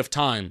period of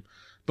time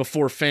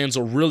before fans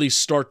will really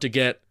start to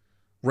get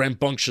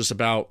rambunctious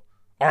about,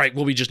 all right,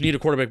 well, we just need a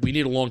quarterback. We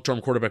need a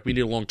long-term quarterback. We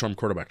need a long-term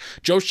quarterback.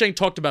 Joe Schoen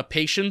talked about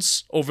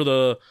patience over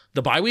the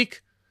bye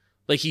week.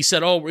 Like he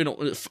said,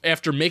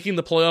 after making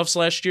the playoffs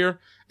last year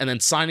and then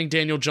signing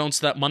Daniel Jones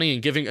that money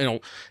and giving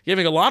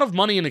a lot of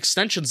money and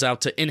extensions out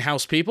to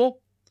in-house people,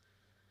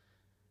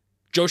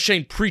 Joe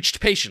Schoen preached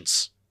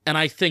patience. And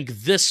I think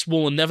this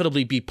will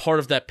inevitably be part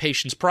of that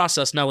patience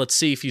process. Now let's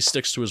see if he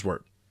sticks to his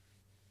word.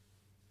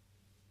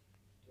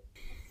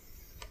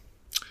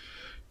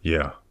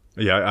 Yeah.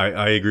 Yeah,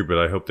 I agree, but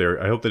I hope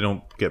they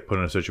don't get put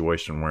in a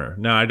situation where.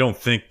 Now, I don't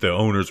think the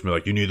owners will be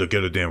like, you need to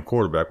get a damn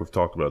quarterback. We've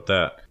talked about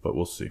that, but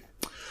we'll see.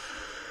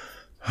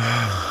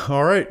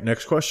 All right,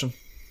 next question.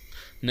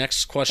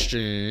 Next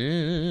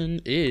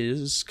question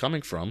is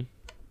coming from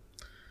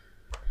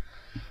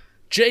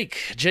Jake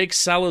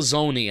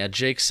Salazzoni at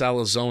Jake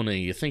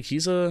Salazzoni. You think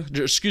he's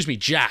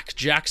Jack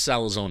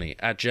Salazzoni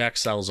at Jack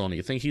Salazzoni.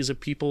 You think he's a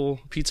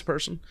pizza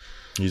person?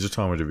 He's a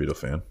Tommy DeVito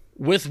fan.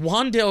 With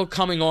Wan'Dale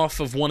coming off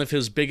of one of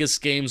his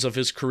biggest games of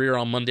his career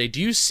on Monday,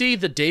 do you see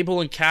Dable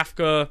and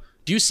Kafka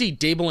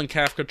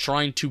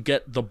trying to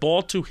get the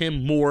ball to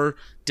him more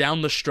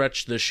down the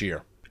stretch this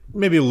year?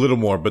 Maybe a little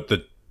more, but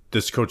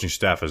this coaching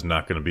staff is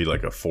not going to be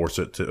like a force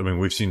it to. I mean,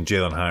 we've seen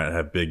Jalen Hyatt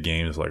have big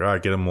games, like, all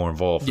right, get him more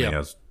involved. And he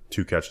has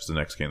 2 catches the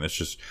next game. That's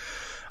just,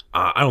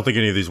 I don't think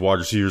any of these wide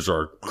receivers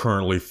are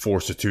currently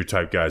force it to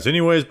type guys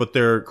anyways, but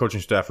their coaching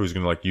staff who's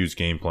going to like use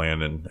game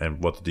plan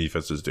and what the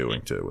defense is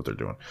doing to what they're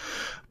doing.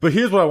 But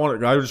here's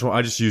what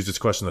I just use this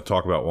question to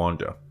talk about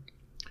Wanda.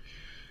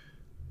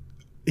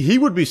 He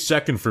would be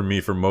second for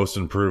me for most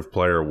improved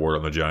player award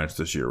on the Giants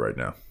this year right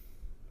now.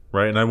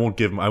 Right? And I won't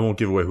give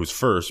away who's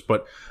first,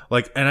 but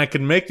like, and I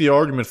can make the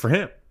argument for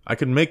him. I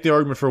can make the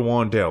argument for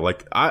Wan'Dale.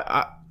 Like,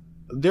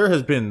 there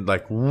has been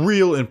like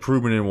real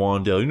improvement in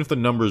Wan'Dale, even if the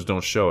numbers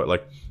don't show it.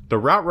 Like, the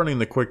route running in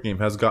the quick game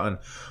has gotten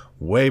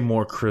way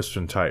more crisp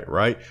and tight,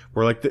 right?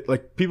 Where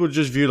like people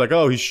just view like,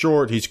 oh, he's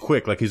short, he's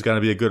quick, like he's going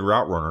to be a good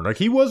route runner. Like,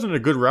 he wasn't a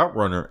good route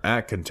runner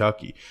at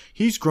Kentucky.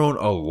 He's grown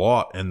a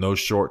lot in those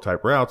short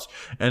type routes.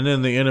 And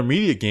then the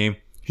intermediate game,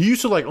 he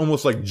used to like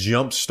almost like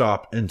jump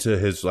stop into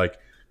his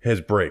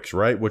breaks,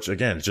 right? Which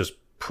again is just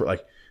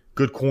like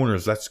good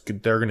corners.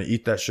 They're going to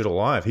eat that shit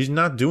alive. He's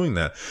not doing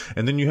that.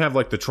 And then you have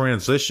like the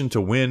transition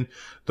to win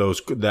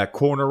that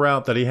corner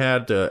route that he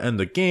had to end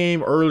the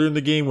game earlier in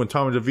the game when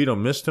Tommy DeVito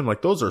missed him.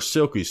 Like, those are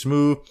silky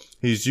smooth.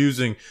 He's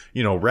using,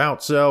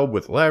 route cell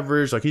with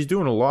leverage. Like, he's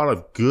doing a lot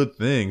of good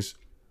things.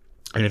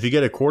 And if you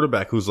get a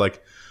quarterback who's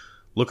like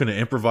looking to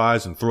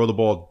improvise and throw the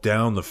ball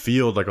down the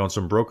field, like on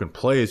some broken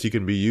plays, he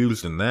can be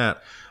used in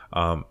that.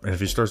 And if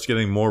he starts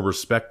getting more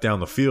respect down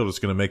the field, it's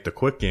going to make the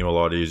quick game a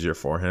lot easier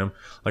for him.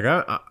 Like,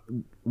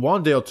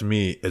 Wan'Dale to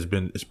me it's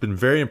been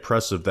very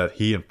impressive that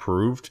he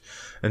improved,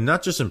 and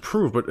not just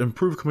improved, but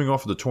improved coming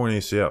off of the torn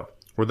ACL,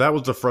 where that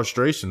was the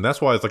frustration. That's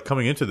why it's like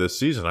coming into this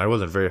season, I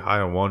wasn't very high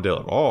on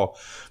Wan'Dale at all,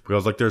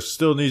 because like there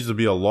still needs to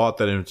be a lot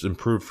that is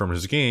improved from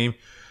his game,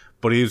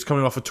 but he was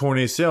coming off a torn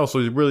ACL, so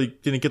he really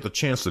didn't get the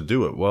chance to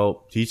do it.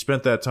 Well, he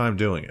spent that time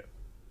doing it.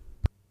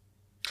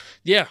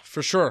 Yeah,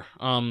 for sure.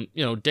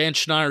 Dan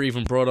Schneider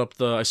even brought up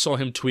I saw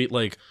him tweet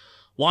like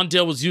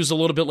Wan'Dale was used a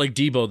little bit like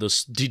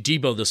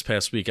Debo this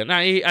past weekend.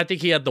 I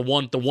think he had the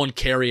one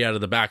carry out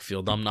of the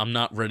backfield. I'm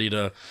not ready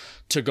to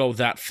go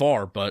that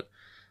far, but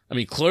I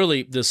mean,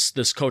 clearly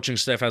this coaching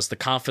staff has the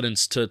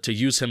confidence to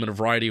use him in a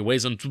variety of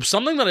ways. And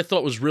something that I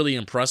thought was really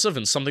impressive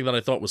and something that I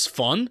thought was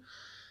fun,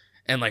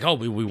 and like, oh,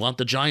 we want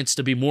the Giants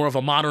to be more of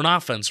a modern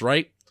offense,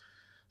 right?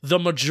 The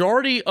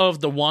majority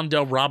of the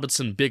Wan'Dale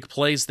Robinson big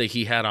plays that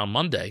he had on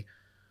Monday,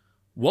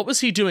 what was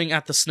he doing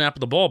at the snap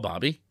of the ball,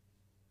 Bobby?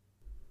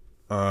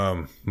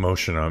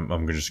 Motion.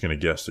 I'm just going to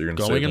guess that you're going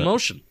to say that. Going in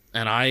motion.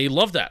 And I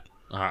love that.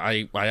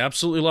 I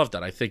absolutely love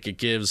that. I think it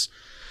gives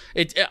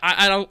it.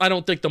 I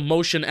don't think the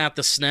motion at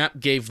the snap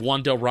gave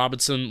Wan'Dale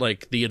Robinson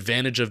like the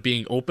advantage of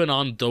being open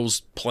on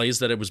those plays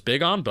that it was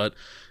big on, but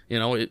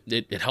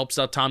it helps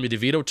out Tommy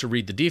DeVito to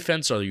read the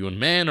defense. Are you in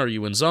man? Are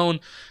you in zone?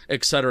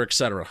 Et cetera, et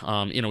cetera.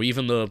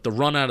 Even the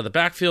run out of the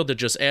backfield, it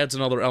just adds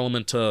another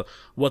element to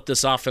what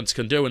this offense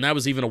can do. And that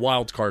was even a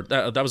wild card.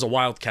 That was a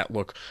wildcat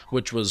look,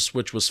 which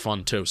was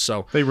fun too.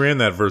 So they ran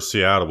that versus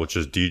Seattle, which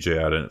is DJ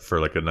at it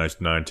for like a nice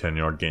 9-10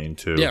 yard gain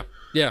too.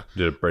 Yeah.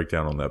 Did a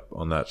breakdown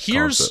on that.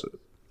 Concept.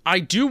 I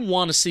do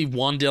want to see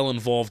Wan'Dale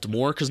involved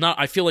more because now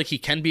I feel like he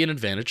can be an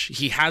advantage.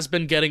 He has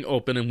been getting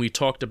open, and we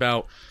talked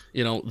about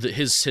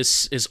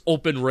his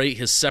open rate,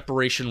 his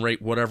separation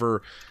rate,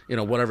 whatever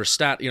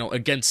stat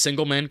against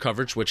single man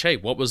coverage. Which, hey,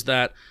 what was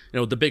that?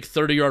 The big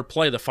 30-yard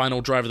play, the final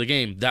drive of the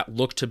game, that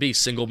looked to be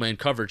single man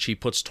coverage. He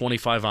puts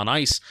 25 on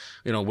ice,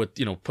 with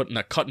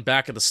cutting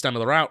back at the stem of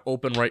the route,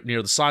 open right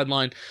near the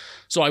sideline.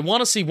 So I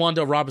want to see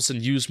Wan'Dale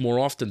Robinson used more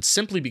often,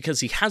 simply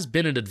because he has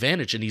been an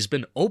advantage and he's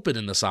been open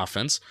in this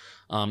offense.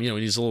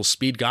 He's a little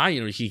speed guy.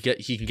 He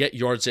can get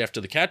yards after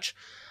the catch.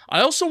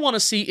 I also want to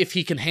see if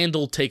he can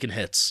handle taking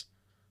hits.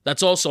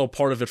 That's also a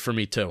part of it for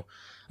me too.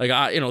 Like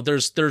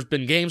there's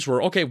been games where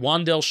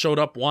Wan'Dale showed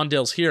up,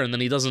 Wan'Dale's here, and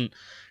then he doesn't,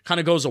 kind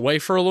of goes away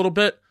for a little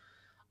bit.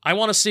 I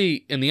want to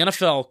see in the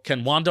NFL,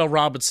 can Wan'Dale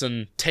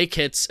Robinson take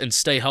hits and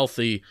stay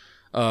healthy?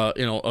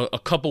 A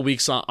couple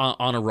weeks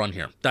on a run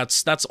here.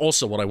 That's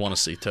also what I want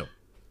to see too.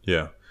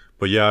 Yeah.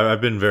 But yeah,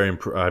 I've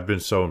been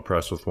so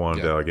impressed with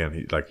Wan'Dale. Yeah.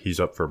 Again, he's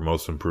up for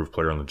most improved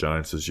player on the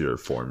Giants this year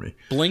for me.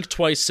 Blink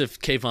twice if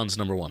Kayvon's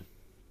number one.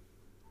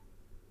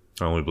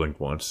 I only blinked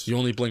once. You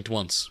only blinked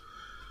once.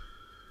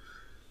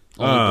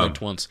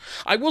 Blinked once.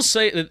 I will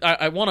say that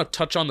I want to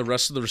touch on the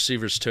rest of the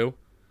receivers too.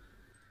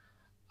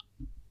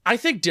 I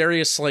think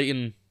Darius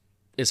Slayton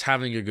is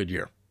having a good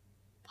year.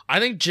 I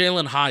think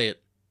Jalen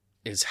Hyatt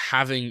is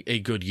having a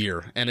good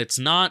year, and it's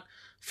not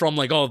from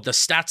the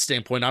stats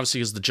standpoint, obviously,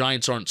 because the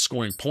Giants aren't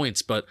scoring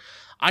points, but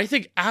I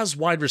think as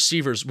wide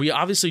receivers, we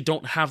obviously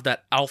don't have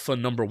that alpha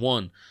number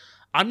one.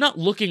 I'm not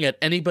looking at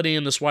anybody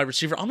in this wide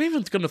receiver. I'm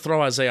even going to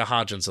throw Isaiah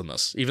Hodgins in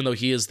this, even though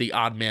he is the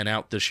odd man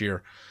out this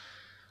year.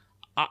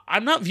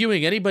 I'm not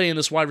viewing anybody in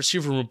this wide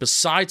receiver room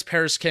besides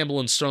Paris Campbell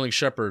and Sterling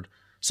Shepard.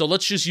 So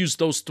let's just use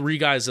those three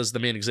guys as the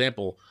main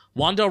example.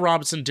 Wan'Dale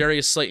Robinson,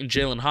 Darius Slayton,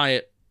 Jalen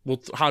Hyatt,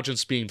 with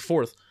Hodgins being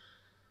fourth.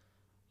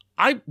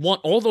 I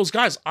want all those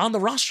guys on the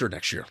roster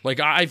next year. Like,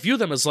 I view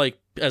them as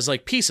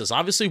pieces.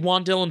 Obviously,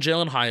 Wan'Dale and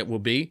Jalen Hyatt will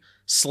be.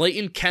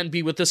 Slayton can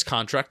be with this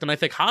contract, and I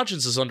think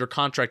Hodgins is under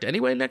contract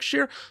anyway next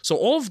year. So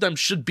all of them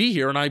should be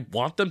here, and I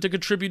want them to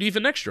contribute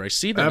even next year. I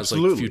see them as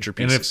like future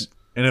pieces.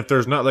 And if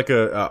there's not like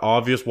a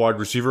obvious wide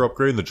receiver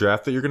upgrade in the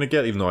draft that you're going to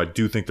get, even though I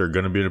do think they're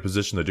going to be in a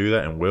position to do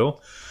that and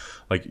will,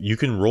 like, you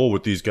can roll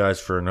with these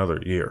guys for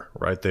another year,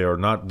 right? They are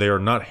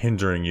not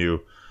hindering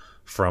you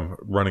from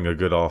running a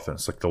good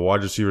offense. Like, the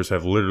wide receivers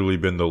have literally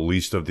been the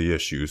least of the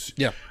issues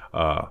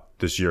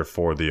this year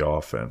for the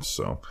offense.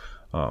 So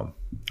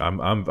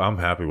I'm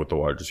happy with the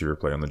wide receiver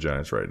play on the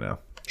Giants right now.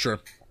 Sure.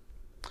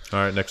 All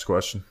right, next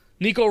question.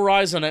 Nico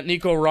Rison at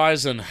Nico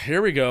Rison.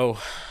 Here we go.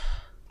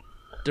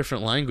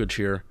 Different language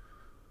here.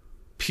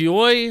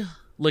 Pioi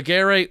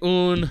legere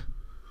un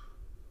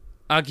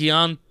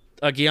agiantu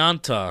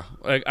unta.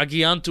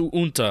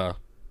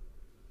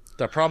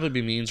 That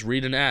probably means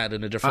read an ad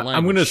in a different language.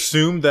 I'm going to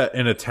assume that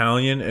in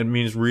Italian it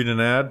means read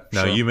an ad.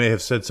 Now, you may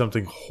have said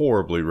something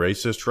horribly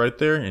racist right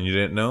there and you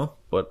didn't know,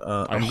 but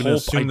I'm going to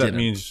assume that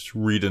means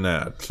read an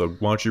ad. So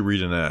why don't you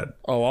read an ad?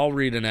 Oh, I'll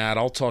read an ad.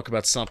 I'll talk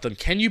about something.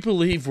 Can you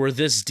believe we're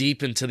this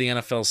deep into the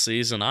NFL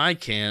season? I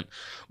can't.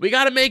 We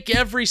got to make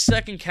every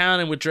second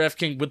count, and with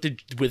DraftKings, with the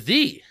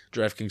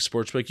DraftKings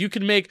Sportsbook, you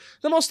can make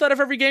the most out of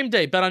every game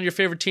day. Bet on your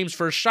favorite teams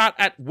for a shot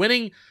at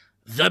winning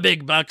the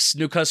big bucks.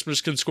 New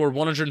customers can score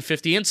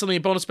 150 instantly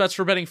in bonus bets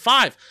for betting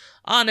 5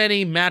 on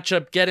any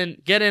matchup. Get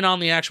in on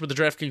the action with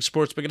the DraftKings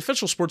Sportsbook, an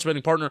official sports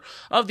betting partner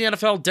of the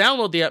NFL.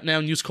 Download the app now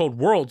and use code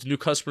WORLD. New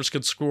customers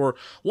can score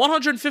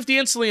 150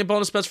 instantly in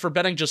bonus bets for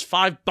betting just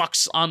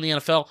 $5 on the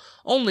NFL.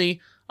 Only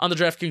on the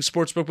DraftKings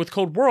Sportsbook with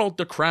code WORLD.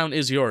 The crown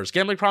is yours.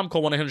 Gambling problem?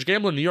 Call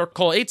 1-800-GAMBLER. New York,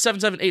 call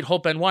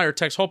 877-8-HOPE-NY or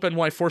text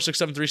HOPE-NY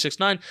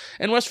 467-369.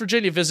 In West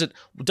Virginia, visit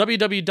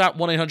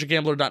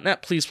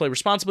www.1800gambler.net. Please play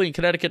responsibly. In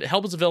Connecticut,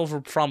 help is available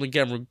for problem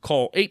gambling.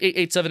 Call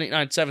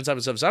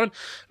 888-789-7777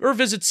 or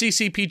visit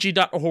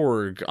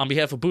ccpg.org. On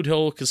behalf of Boot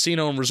Hill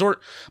Casino and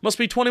Resort, must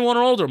be 21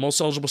 or older.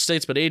 Most eligible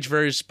states, but age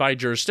varies by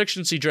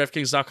jurisdiction. See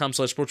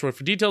DraftKings.com/sportsbook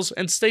for details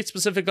and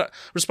state-specific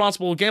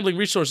responsible gambling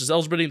resources.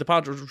 Eligibility and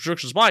deposit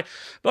restrictions apply.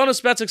 Bonus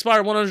bets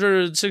expire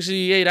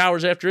 168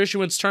 hours after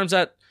issuance. Terms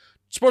at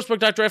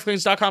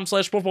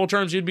sportsbook.draftkings.com/football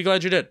terms. You'd be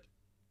glad you did.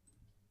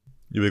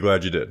 You'd be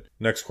glad you did.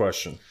 Next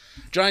question.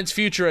 Giants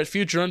future at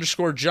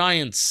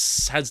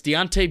future_Giants. Has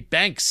Deonte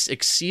Banks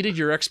exceeded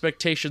your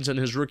expectations in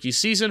his rookie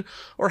season,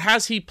 or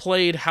has he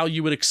played how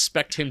you would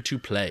expect him to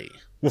play?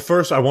 Well,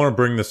 first, I want to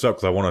bring this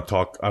up because I want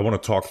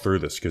to talk through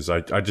this because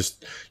I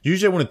just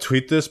usually I want to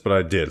tweet this, but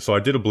I did. So I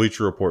did a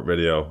Bleacher Report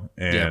video,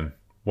 and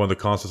one of the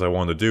concepts I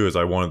wanted to do is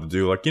I wanted to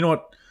do, like, you know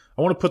what?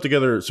 I want to put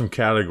together some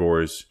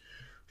categories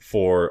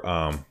for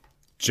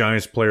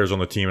Giants players on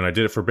the team, and I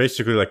did it for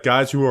basically like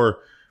guys who are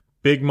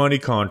big money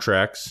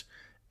contracts,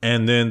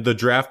 and then the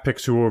draft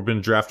picks who have been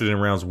drafted in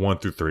rounds 1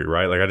 through 3,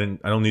 right? Like, I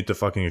don't need to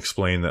fucking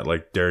explain that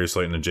like Darius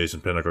Slayton and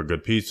Jason Pinnock are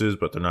good pieces,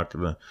 but they're not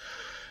gonna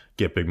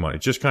get big money.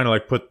 Just kind of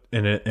like put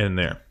in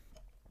there.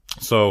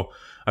 So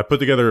I put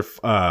together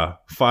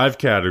 5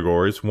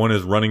 categories. One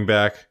is running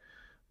back,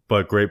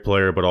 but great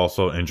player, but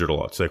also injured a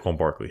lot. Saquon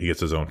Barkley, he gets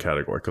his own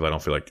category because I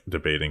don't feel like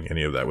debating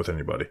any of that with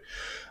anybody.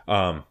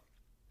 So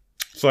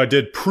I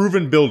did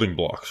proven building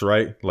blocks,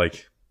 right?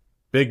 Like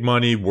big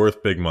money,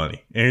 worth big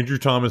money. Andrew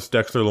Thomas,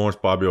 Dexter Lawrence,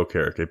 Bobby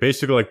Okereke.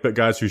 Basically like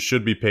guys who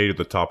should be paid at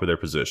the top of their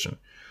position,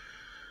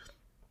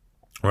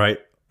 right?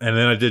 And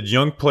then I did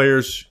young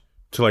players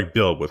to like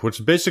build with, which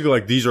is basically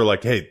like these are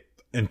like, hey,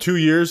 in 2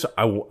 years,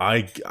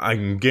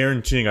 I'm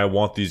guaranteeing I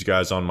want these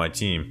guys on my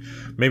team.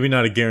 Maybe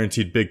not a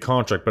guaranteed big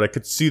contract, but I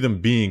could see them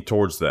being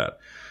towards that.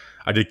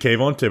 I did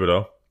Kayvon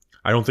Thibodeau.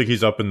 I don't think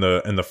he's up in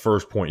the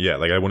first point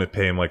yet. Like, I wouldn't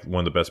pay him like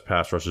one of the best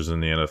pass rushers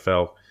in the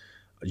NFL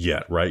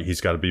yet, right?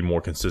 He's got to be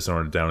more consistent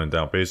on a down and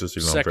down basis,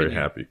 even though I'm very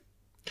happy.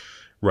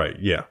 Right,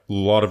 yeah. A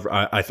lot of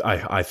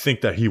I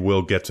think that he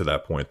will get to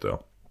that point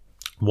though.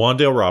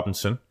 Wan'Dale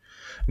Robinson.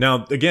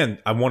 Now, again,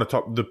 I want to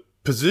talk, the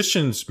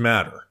positions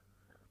matter.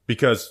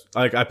 Because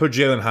like I put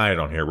Jalen Hyatt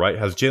on here, right?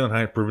 Has Jalen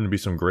Hyatt proven to be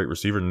some great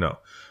receiver? No.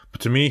 But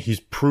to me,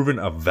 he's proven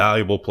a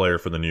valuable player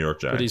for the New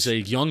York Giants. But he's a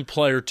young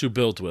player to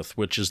build with,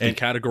 which is the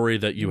category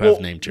that you have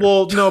named here.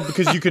 Well, no,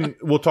 because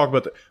we'll talk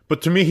about that.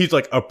 But to me, he's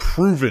like a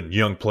proven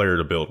young player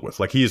to build with.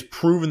 Like, he has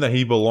proven that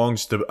he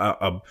belongs to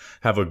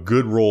have a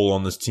good role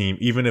on this team,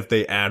 even if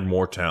they add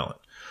more talent.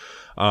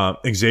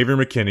 Xavier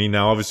McKinney.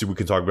 Now, obviously, we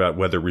can talk about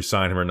whether we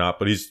sign him or not,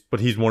 but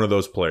he's one of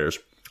those players.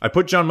 I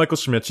put John Michael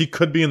Schmitz. He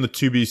could be in the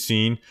to-be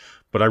scene,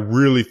 but I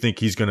really think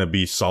he's going to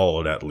be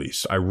solid at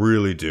least. I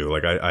really do.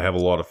 Like, I have a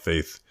lot of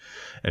faith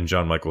in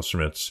John Michael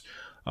Schmitz.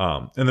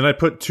 And then I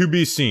put to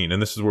be seen,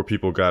 and this is where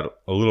people got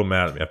a little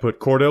mad at me. I put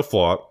Cordell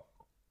Flott,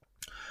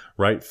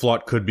 right?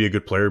 Flott could be a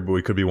good player, but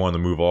we could be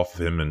wanting to move off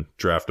of him and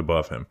draft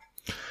above him.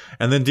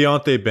 And then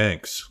Deonte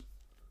Banks.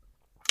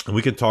 And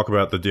we can talk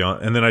about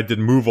and then I did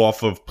move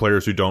off of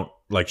players who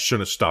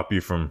shouldn't stop you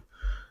from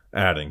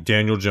adding.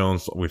 Daniel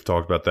Jones, we've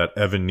talked about that.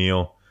 Evan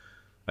Neal.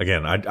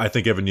 Again, I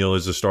think Evan Neal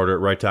is a starter at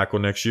right tackle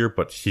next year,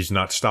 but he's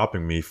not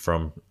stopping me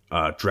from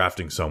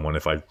drafting someone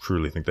if I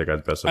truly think they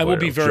got the best. I will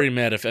be very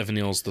mad if Evan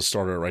Neal's the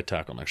starter at right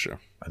tackle next year.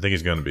 I think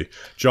he's going to be.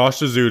 Josh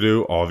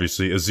Azudu,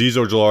 obviously. Azeez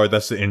Ojulari,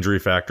 that's the injury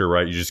factor,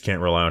 right? You just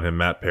can't rely on him.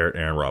 Matt Parrott,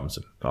 Aaron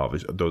Robinson.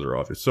 Obviously, those are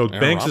obvious. So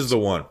Banks is the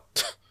one.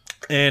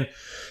 And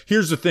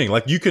here's the thing.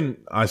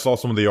 I saw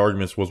some of the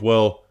arguments was,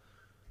 well,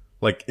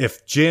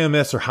 if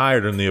JMS are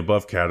higher in the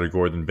above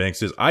category than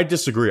Banks is, I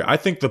disagree. I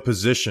think the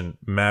position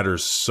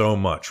matters so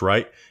much,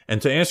 right? And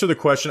to answer the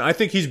question, I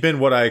think he's been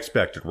what I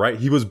expected, right?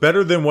 He was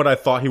better than what I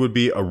thought he would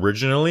be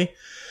originally.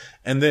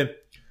 And then,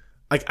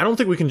 I don't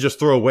think we can just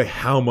throw away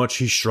how much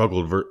he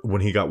struggled when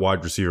he got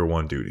wide receiver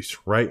 1 duties,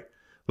 right?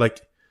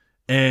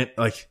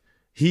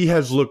 He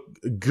has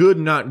looked good,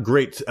 not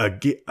great,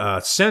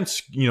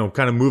 since,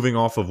 kind of moving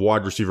off of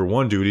wide receiver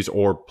 1 duties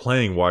or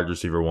playing wide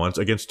receiver 1s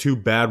against 2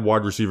 bad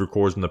wide receiver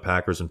cores in the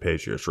Packers and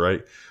Patriots,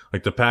 right?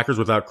 The Packers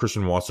without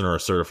Christian Watson are a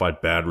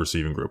certified bad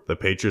receiving group. The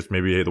Patriots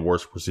may be the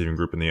worst receiving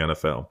group in the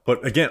NFL.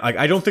 But again,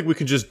 I don't think we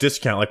can just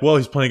discount,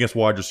 he's playing against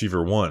wide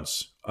receiver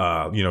 1s.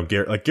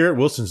 Garrett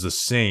Wilson's the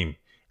same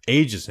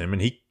age as him,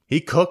 and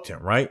he cooked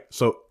him, right?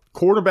 So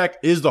quarterback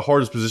is the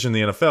hardest position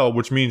in the NFL,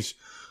 which means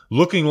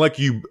looking like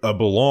you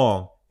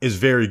belong is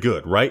very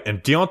good, right?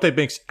 And Deonte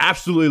Banks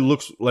absolutely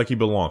looks like he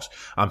belongs.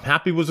 I'm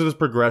happy with his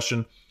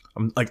progression.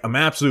 I'm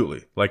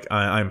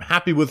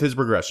happy with his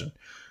progression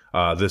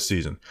this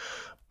season.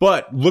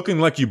 But looking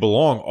like you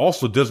belong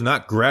also does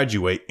not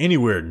graduate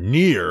anywhere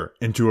near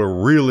into a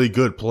really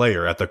good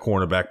player at the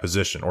cornerback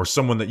position or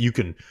someone that you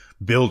can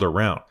build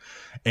around.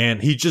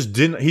 And he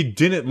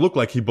didn't look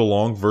like he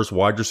belonged versus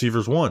wide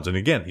receivers 1s. And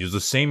again, he was the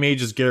same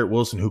age as Garrett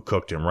Wilson, who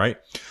cooked him, right?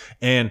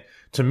 And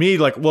to me,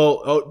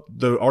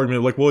 the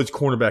argument he's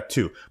cornerback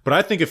 2. But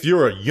I think if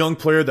you're a young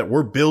player that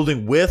we're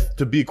building with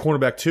to be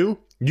cornerback 2,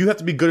 you have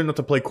to be good enough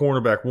to play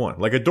cornerback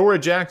 1. Adoree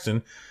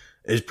Jackson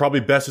is probably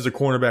best as a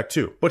cornerback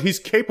 2, but he's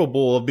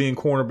capable of being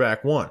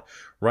cornerback 1,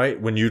 right?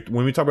 When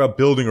we talk about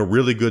building a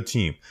really good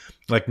team,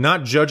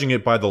 not judging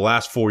it by the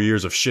last 4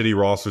 years of shitty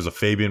rosters of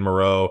Fabian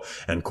Moreau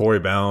and Corey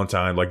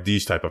Ballantyne,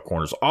 these type of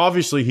corners.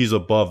 Obviously, he's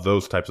above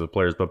those types of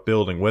players, but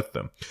building with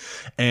them.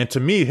 And to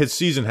me, his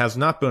season has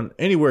not been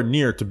anywhere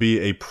near to be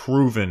a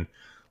proven,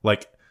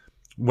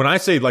 when I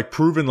say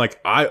proven,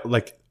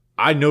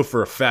 I know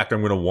for a fact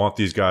I'm going to want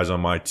these guys on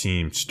my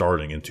team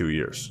starting in 2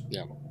 years.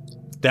 Yeah.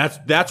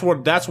 That's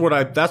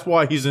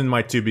why he's in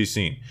my to be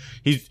seen.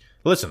 He's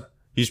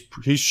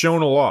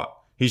shown a lot.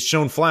 He's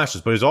shown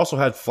flashes, but he's also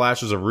had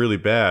flashes of really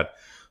bad.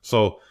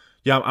 So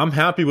yeah, I'm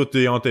happy with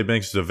Deonte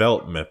Banks'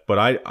 development, but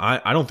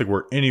I don't think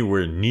we're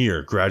anywhere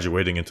near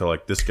graduating into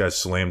this guy's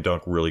slam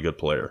dunk really good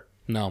player.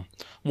 No.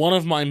 One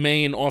of my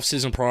main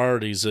offseason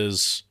priorities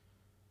is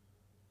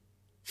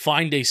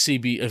find a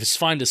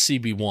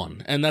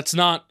CB1, and that's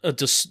not a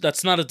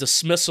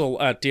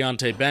dismissal at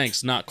Deonte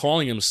Banks, not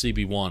calling him a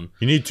CB1.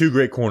 You need 2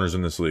 great corners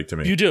in this league to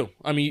me. You do.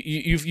 I mean,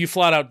 you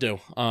flat out do.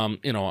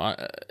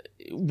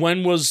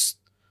 When was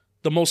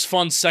the most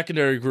fun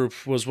secondary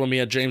group was when we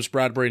had James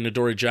Bradbury and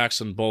Adoree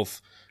Jackson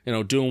both,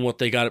 doing what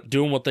they got to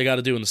do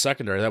in the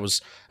secondary. That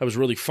was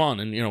really fun,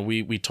 and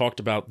we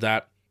talked about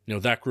that.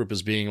 That group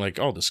as being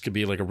this could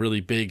be a really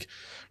big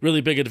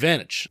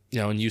advantage.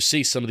 And you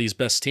see some of these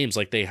best teams,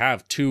 they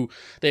have two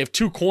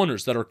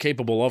corners that are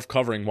capable of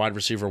covering wide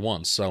receiver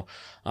 1s. So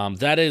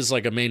that is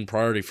a main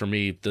priority for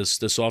me this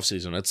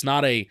offseason. It's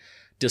not a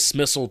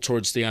dismissal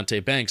towards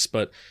Deonte Banks,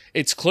 but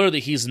it's clear that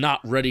he's not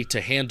ready to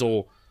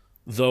handle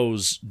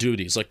those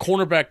duties.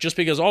 Cornerback, just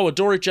because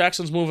Adoree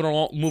Jackson's moving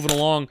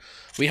along,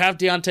 we have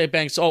Deonte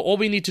Banks. All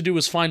we need to do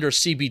is find our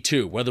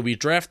CB2, whether we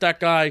draft that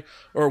guy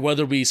or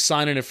whether we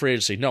sign in a free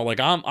agency. No,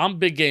 I'm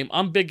big game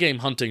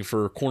hunting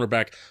for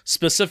cornerback,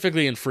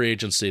 specifically in free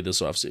agency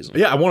this offseason.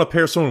 Yeah, I want to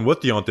pair someone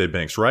with Deonte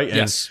Banks, right? And,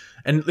 yes.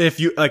 And if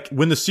you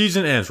when the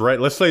season ends, right?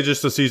 Let's say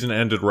just the season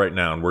ended right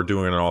now, and we're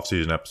doing an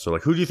off-season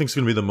episode. Who do you think is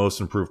going to be the most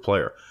improved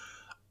player?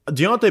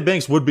 Deonte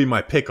Banks would be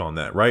my pick on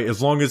that, right?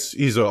 As long as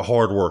he's a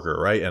hard worker,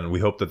 right? And we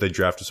hope that they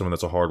drafted someone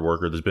that's a hard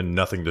worker. There's been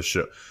nothing to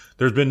show.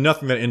 There's been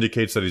nothing that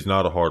indicates that he's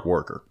not a hard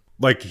worker.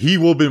 He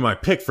will be my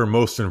pick for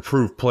most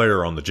improved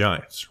player on the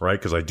Giants, right?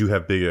 Because I do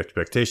have big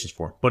expectations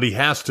for him. But he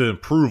has to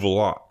improve a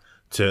lot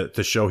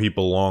to show he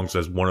belongs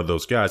as one of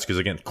those guys. Because,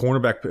 again,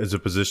 cornerback is a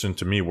position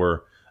to me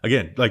where,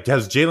 again,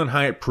 has Jalen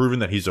Hyatt proven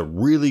that he's a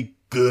really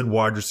good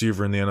wide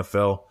receiver in the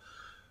NFL?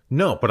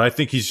 No, but I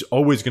think he's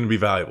always going to be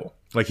valuable.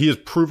 He has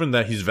proven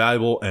that he's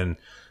valuable, and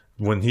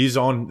when he's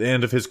on the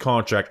end of his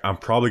contract, I'm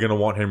probably going to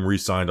want him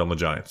re-signed on the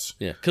Giants.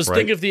 Yeah, because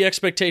think of the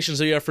expectations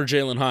that you have for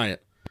Jalen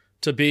Hyatt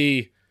to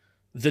be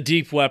the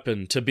deep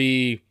weapon, to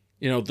be,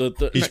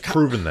 He's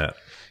proven that.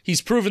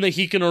 He's proven that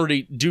he can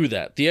already do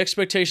that. The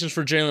expectations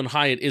for Jalen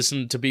Hyatt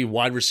isn't to be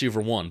wide receiver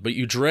 1, but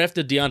you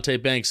drafted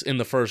Deonte Banks in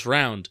the first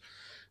round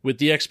with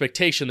the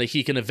expectation that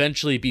he can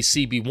eventually be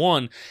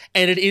CB1.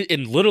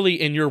 And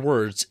literally in your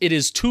words, it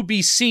is to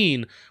be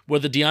seen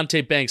whether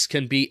Deonte Banks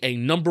can be a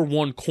number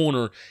one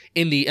corner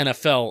in the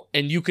NFL.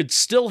 And you could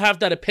still have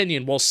that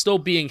opinion while still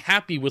being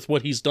happy with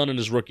what he's done in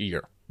his rookie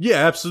year. Yeah,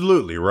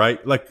 absolutely,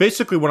 right? Like,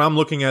 basically when I'm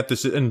looking at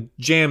this, and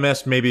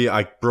JMS, maybe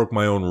I broke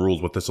my own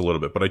rules with this a little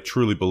bit, but I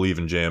truly believe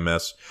in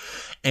JMS.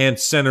 And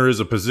center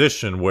is a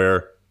position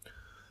where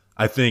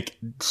I think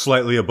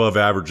slightly above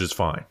average is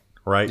fine,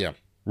 right? Yeah.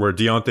 Where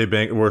Deonte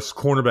Banks, where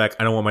cornerback,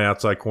 I don't want my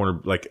outside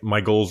corner, like,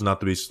 my goal is not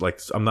to be, like,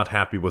 I'm not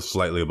happy with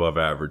slightly above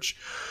average.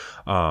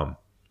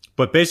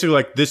 But basically,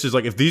 like, this is,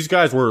 like, if these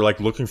guys were, like,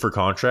 looking for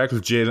contracts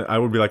with Jalen, I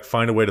would be like,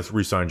 find a way to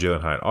re-sign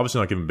Jalen Hyatt.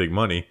 Obviously not giving big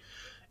money.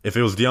 If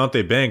it was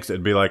Deonte Banks,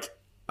 it'd be like,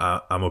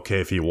 I'm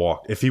okay if he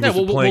walked. If he was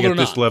playing at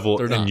this level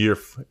in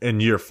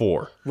year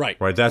 4,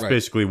 right? That's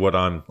basically what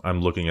I'm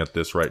looking at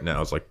this right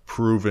now. It's like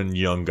proven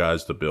young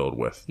guys to build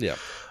with. Yeah.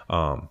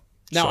 Now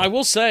I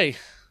will say,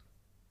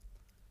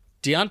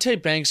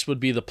 Deonte Banks would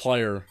be the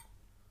player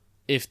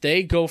if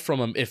they go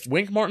from if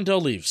Wink Martindale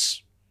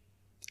leaves,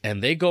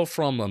 and they go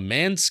from a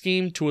man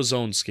scheme to a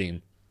zone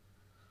scheme.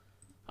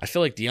 I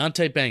feel like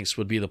Deonte Banks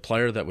would be the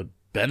player that would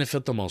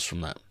benefit the most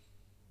from that.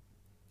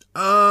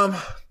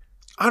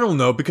 I don't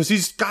know, because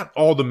he's got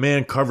all the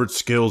man coverage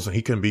skills and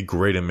he can be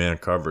great in man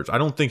coverage. I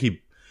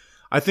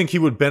think he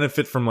would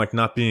benefit from, like,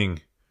 not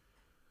being,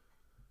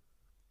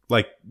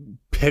 like,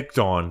 picked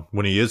on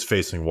when he is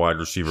facing wide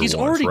receiver. He's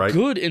already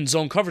good in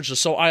zone coverage.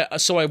 So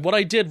what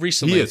I did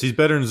recently. He's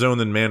better in zone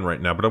than man right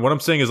now. But what I'm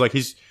saying is, like,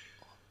 he's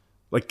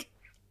like,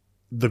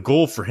 the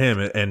goal for him,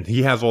 and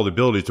he has all the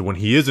ability to, when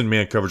he is in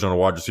man coverage on a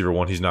wide receiver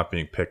one, he's not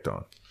being picked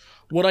on.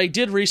 What I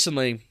did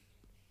recently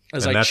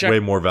is that's way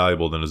more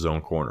valuable than a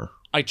zone corner.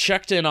 I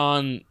checked in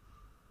on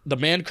the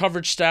man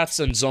coverage stats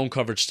and zone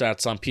coverage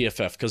stats on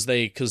PFF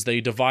because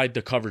they divide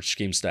the coverage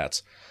scheme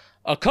stats.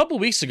 A couple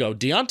weeks ago,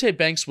 Deonte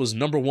Banks was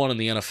number 1 in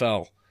the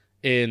NFL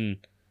in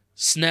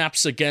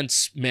snaps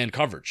against man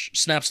coverage,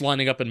 snaps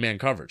lining up in man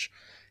coverage.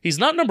 He's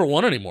not number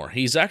 1 anymore.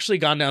 He's actually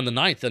gone down to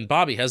 9th. And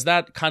Bobby, has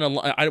that kind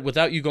of,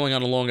 without you going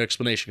on a long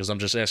explanation, because I'm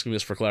just asking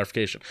this for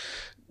clarification,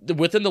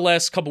 within the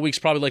last couple weeks,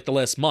 probably like the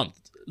last month,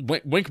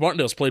 Wink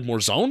Martindale's played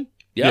more zone?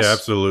 Yes? Yeah,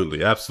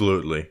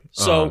 absolutely.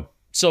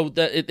 So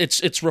that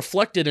it's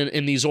reflected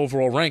in these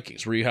overall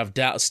rankings where you have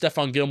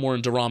Stephon Gilmore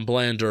and Deron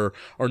Bland are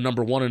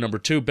number 1 and number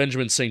 2.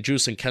 Benjamin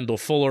St-Juste and Kendall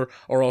Fuller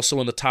are also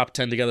in the top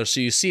 10 together. So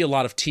you see a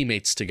lot of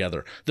teammates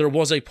together. There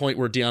was a point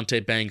where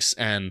Deonte Banks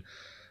and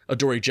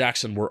Adoree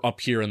Jackson were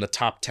up here in the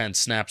top 10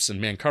 snaps in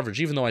man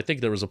coverage, even though I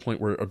think there was a point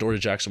where Adoree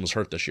Jackson was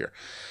hurt this year.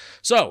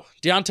 So,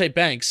 Deonte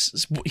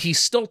Banks, he's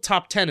still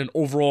top 10 in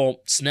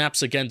overall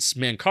snaps against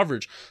man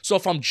coverage. So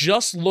if I'm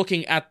just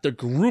looking at the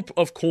group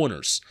of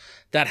corners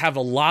that have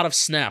a lot of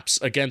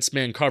snaps against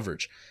man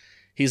coverage,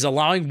 he's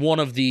allowing one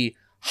of the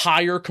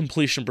higher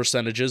completion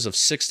percentages of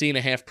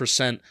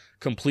 60.5%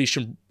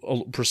 completion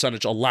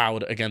percentage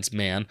allowed against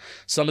man.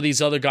 Some of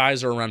these other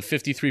guys are around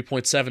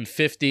 53.7,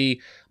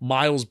 50.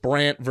 Miles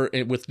Bryant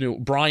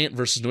Bryant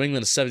versus New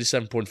England is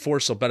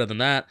 77.4, so better than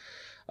that.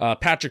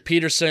 Patrick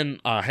Peterson,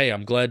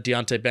 I'm glad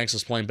Deonte Banks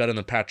is playing better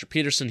than Patrick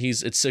Peterson.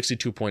 It's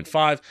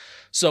 62.5.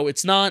 So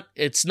it's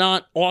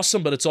not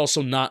awesome, but it's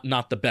also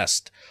not the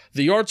best.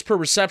 The yards per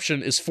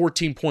reception is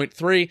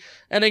 14.3.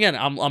 And again,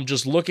 I'm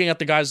just looking at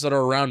the guys that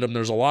are around him.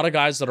 There's a lot of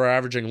guys that are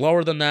averaging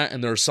lower than that,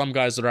 and there are some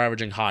guys that are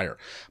averaging higher.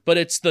 But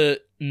it's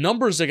the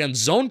numbers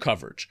against zone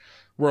coverage,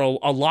 where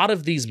a lot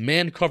of these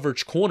man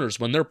coverage corners,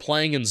 when they're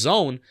playing in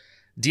zone,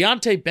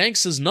 Deonte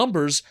Banks'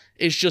 numbers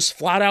is just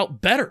flat out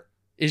better.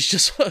 Is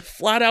just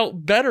flat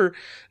out better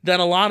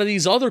than a lot of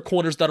these other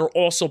corners that are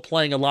also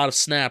playing a lot of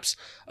snaps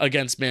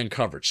against man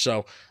coverage.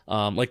 So,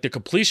 like the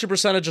completion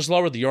percentage is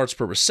lower, the yards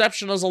per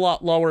reception is a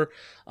lot lower.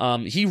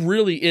 He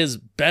really is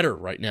better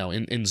right now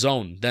in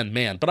zone than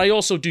man. But I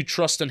also do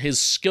trust in his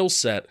skill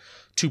set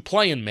to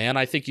play in man.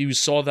 I think you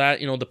saw that,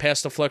 the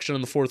pass deflection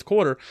in the fourth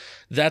quarter.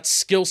 That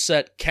skill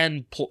set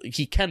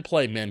he can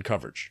play man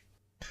coverage.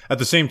 At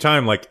the same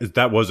time, like,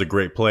 that was a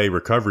great play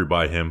recovery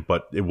by him,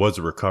 but it was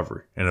a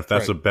recovery. And if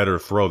that's a better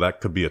throw, that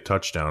could be a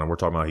touchdown. And we're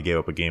talking about he gave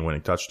up a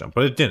game-winning touchdown,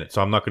 but it didn't.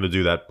 So I'm not going to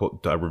do that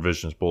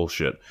revisionist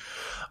bullshit.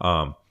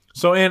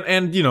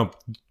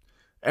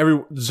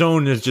 Every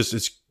zone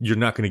is you're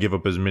not going to give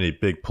up as many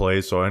big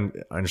plays. So I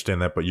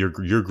understand that, but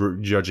you're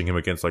judging him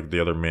against, like,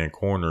 the other man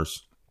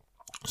corners.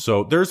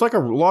 So there's, like, a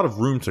lot of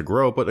room to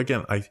grow. But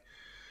again,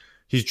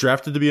 he's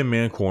drafted to be a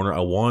man corner.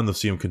 I wanted to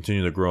see him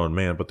continue to grow in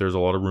man, but there's a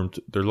lot of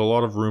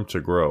room to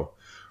grow,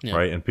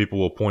 right? And people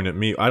will point at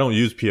me. I don't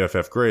use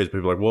PFF grades.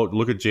 People are like, well,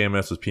 look at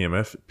JMS's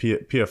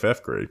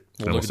PFF grade.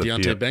 Well, look at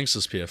Deonte Banks'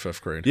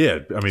 PFF grade.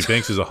 Yeah, I mean,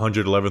 Banks is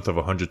 111th of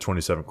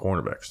 127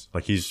 cornerbacks.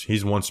 Like,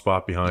 he's one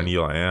spot behind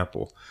Eli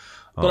Apple.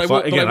 I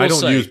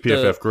don't use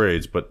PFF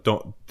grades, but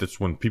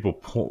that's when people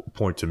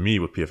point to me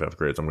with PFF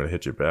grades, I'm going to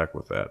hit you back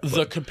with that.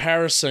 The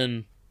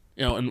comparison.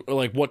 And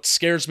like what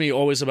scares me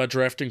always about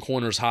drafting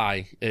corners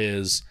high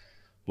is,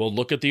 well,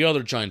 look at the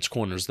other Giants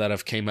corners that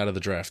have came out of the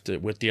draft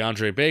with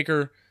DeAndre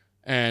Baker,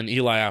 and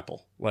Eli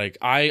Apple. Like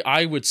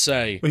I would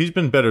say, well, he's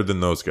been better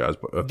than those guys.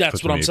 But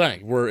that's what I'm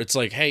saying. Where it's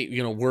like, hey,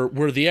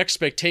 we're the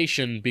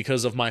expectation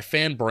because of my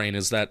fan brain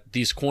is that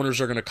these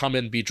corners are going to come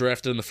in, be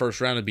drafted in the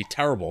first round, and be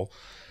terrible.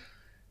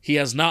 He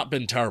has not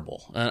been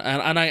terrible,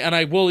 and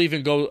I will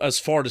even go as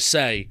far to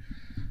say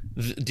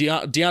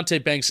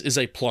Deonte Banks is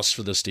a plus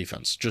for this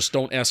defense. Just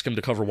don't ask him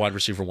to cover wide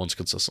receiver ones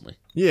consistently.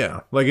 Yeah.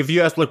 Like, if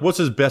you ask, like, what's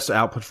his best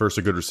output versus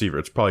a good receiver?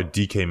 It's probably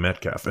DK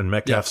Metcalf. And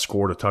Metcalf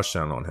scored a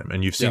touchdown on him.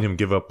 And you've seen him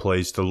give up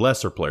plays to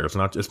lesser players.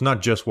 It's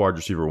not just wide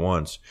receiver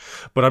ones.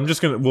 But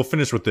we'll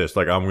finish with this.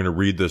 Like, I'm going to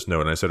read this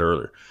note. And I said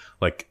earlier,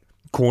 like,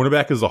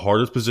 cornerback is the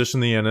hardest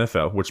position in the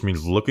NFL, which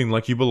means looking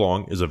like you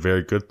belong is a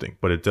very good thing.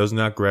 But it does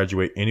not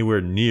graduate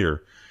anywhere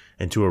near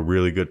into a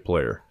really good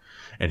player.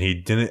 And he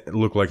didn't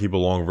look like he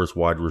belonged versus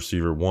wide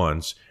receiver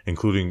ones,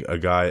 including a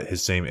guy at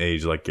his same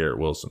age like Garrett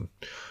Wilson.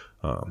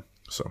 All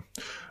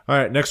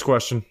right, next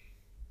question.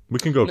 We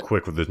can go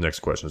quick with this next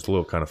question. It's a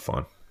little kind of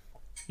fun.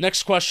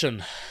 Next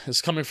question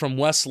is coming from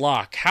Wes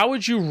Locke. How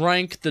would you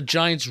rank the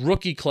Giants'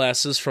 rookie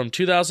classes from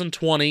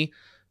 2020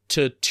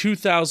 to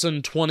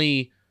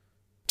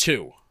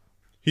 2022?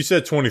 He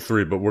said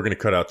 23, but we're going to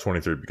cut out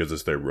 23 because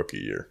it's their rookie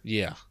year.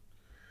 Yeah.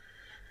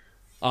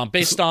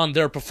 Based on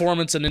their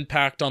performance and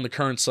impact on the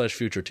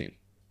current/future team.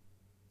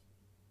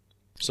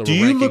 So do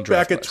you look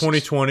back at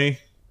 2020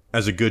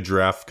 as a good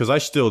draft? Because I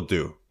still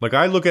do. Like,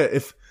 I look at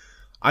if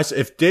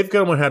Dave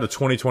Gettleman had a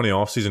 2020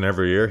 offseason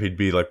every year, he'd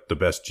be like the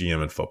best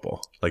GM in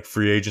football. Like,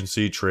 free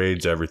agency,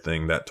 trades,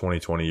 everything. That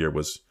 2020 year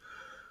was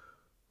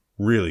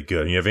really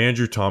good. And you have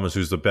Andrew Thomas,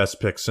 who's the best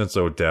pick since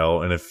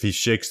Odell. And if he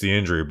shakes the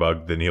injury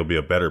bug, then he'll be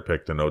a better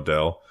pick than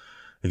Odell.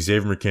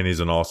 Xavier McKinney's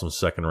an awesome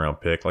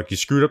second-round pick. Like, you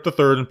screwed up the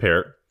third and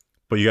Parrott.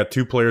 But you got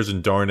two players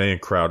in Darnay and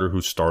Crowder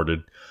who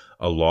started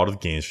a lot of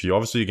games for you.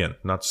 Obviously, again,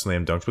 not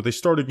slam dunks, but they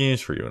started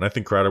games for you. And I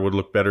think Crowder would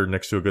look better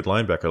next to a good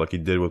linebacker like he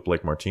did with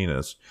Blake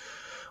Martinez.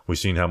 We've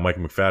seen how Mike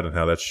McFadden,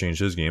 how that's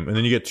changed his game. And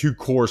then you get two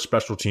core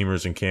special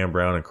teamers in Cam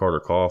Brown and Carter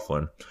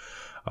Coughlin.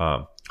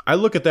 I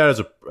look at that as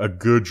a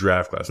good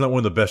draft class. Not one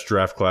of the best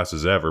draft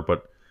classes ever,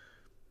 but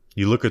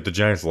you look at the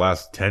Giants'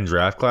 last 10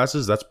 draft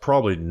classes, that's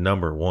probably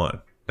number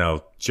one.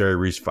 Now, Jerry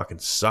Reese fucking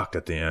sucked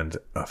at the end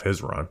of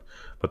his run,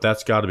 but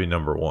that's got to be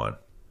number one.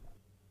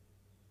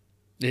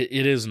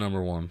 It is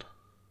number one.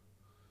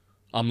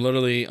 I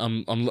literally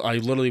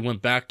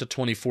went back to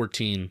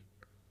 2014.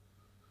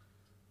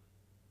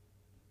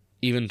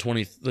 Even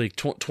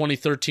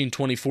 2013,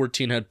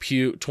 2014 had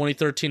Pugh.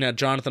 2013 had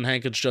Jonathan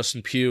Hankins,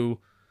 Justin Pugh,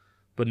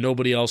 but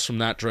nobody else from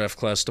that draft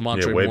class.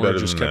 DeMontre Moore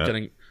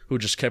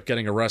just kept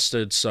getting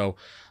arrested. So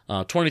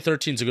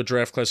 2013 is a good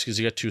draft class because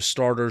you get two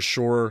starters.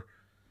 Sure.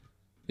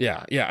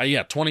 Yeah.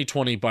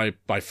 2020 by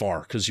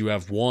far because you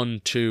have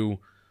 1, 2.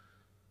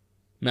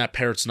 Matt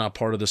Parrott's not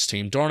part of this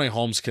team. Darnay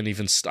Holmes can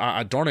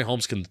Darnay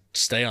Holmes can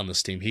stay on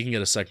this team. He can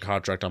get a second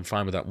contract. I'm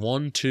fine with that.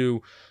 1,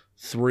 2,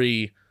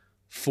 3,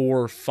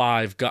 4,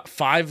 5. Got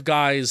 5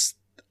 guys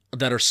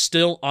that are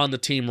still on the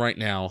team right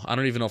now. I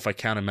don't even know if I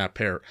counted Matt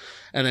Parrott.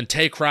 And then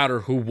Tay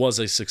Crowder, who is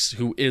a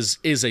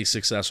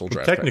successful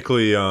draft pick.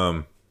 Technically,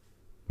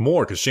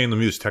 more because Shane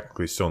Lemieux is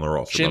technically still in the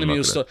roster. Shane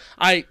Lemieux still.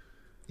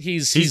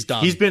 He's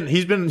done.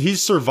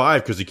 He's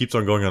survived because he keeps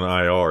on going on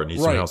IR and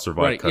he's somehow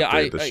survived cut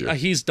day this year.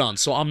 He's done.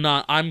 So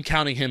I'm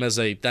counting him as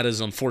that is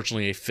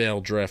unfortunately a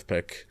failed draft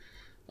pick.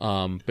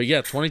 But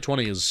yeah,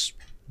 2020 is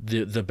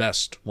the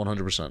best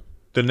 100%.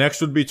 The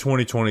next would be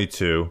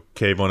 2022.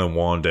 Kayvon and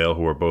Wandale,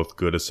 who are both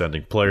good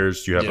ascending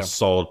players. You have a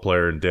solid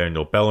player in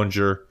Daniel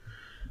Bellinger.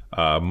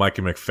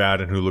 Micah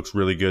McFadden, who looks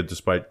really good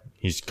despite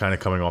he's kind of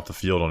coming off the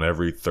field on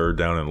every third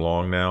down and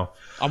long now.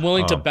 I'm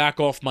willing to back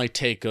off my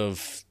take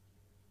of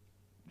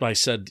I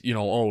said,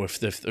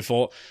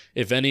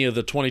 if any of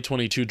the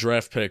 2022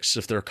 draft picks,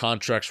 if their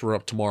contracts were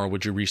up tomorrow,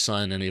 would you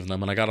re-sign any of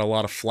them? And I got a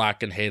lot of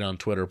flack and hate on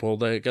Twitter. Well,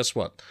 guess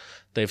what?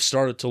 They've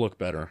started to look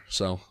better.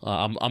 So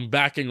I'm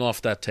backing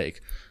off that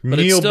take. But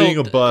Neil being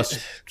a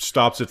bust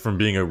stops it from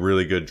being a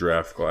really good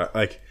draft class.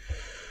 Like,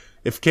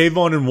 if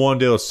Kayvon and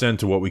Wandale ascend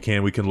to what we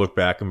can look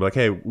back and be like,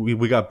 hey,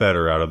 we got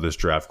better out of this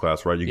draft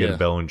class, right? You get a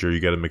Bellinger, you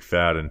get a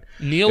McFadden.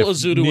 Neil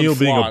Azudu Neil and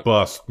being Flott, a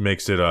bust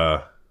makes it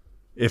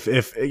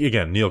If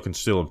again, Neil can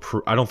still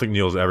improve. I don't think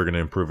Neil's ever going to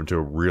improve into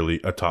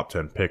a top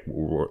 10 pick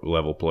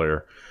level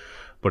player.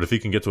 But if he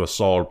can get to a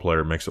solid player,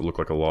 it makes it look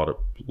like a lot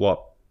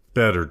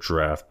better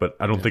draft. But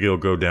I don't think it'll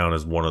go down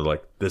as one of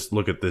like this.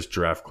 Look at this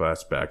draft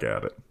class back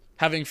at it.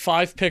 Having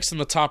 5 picks in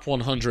the top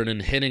 100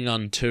 and hitting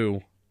on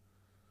 2,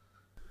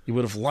 you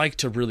would have liked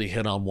to really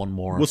hit on one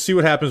more. We'll see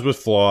what happens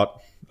with Flott.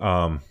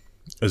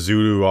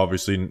 Azudu,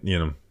 obviously,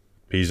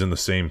 he's in the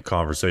same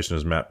conversation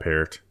as Matt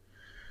Parrott.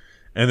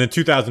 And then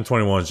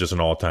 2021 is just an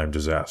all-time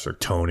disaster.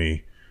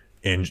 Tony,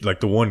 the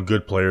one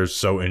good player is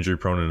so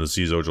injury-prone in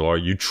Azeez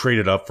Ojulari. You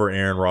traded up for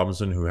Aaron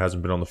Robinson, who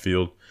hasn't been on the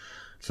field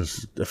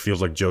since it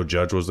feels like Joe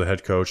Judge was the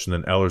head coach. And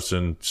then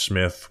Ellerson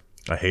Smith,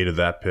 I hated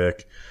that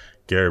pick.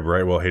 Gary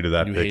Brightwell hated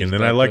that pick. And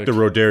then I liked the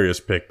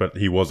Rodarius pick, but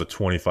he was a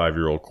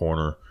 25-year-old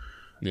corner,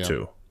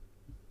 too.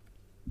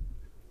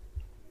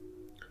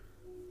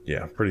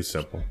 Yeah, pretty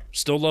simple.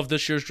 Still love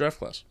this year's draft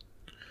class.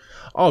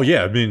 Oh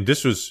yeah, I mean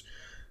this was.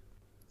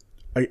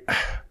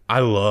 I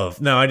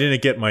love. Now I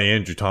didn't get my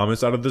Andrew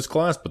Thomas out of this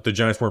class, but the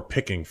Giants weren't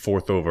picking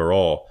 4th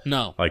overall.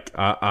 No, like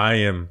I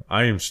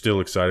am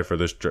still excited for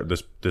this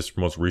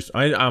most recent.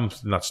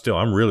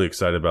 I'm really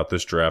excited about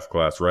this draft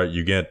class. Right,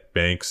 you get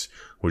Banks.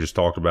 We just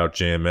talked about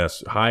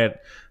JMS.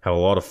 Hyatt. Have a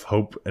lot of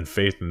hope and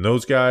faith in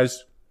those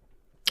guys.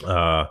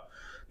 Now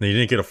you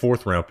didn't get a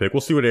 4th round pick.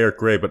 We'll see what Eric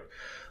Gray, but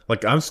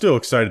like I'm still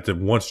excited to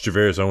once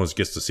Javarius Owens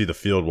gets to see the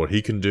field, what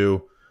he can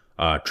do.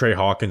 Trey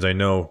Hawkins, I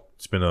know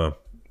it's been a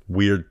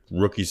weird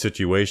rookie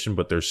situation,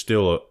 but there's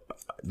still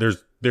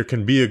there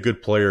can be a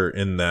good player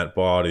in that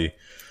body.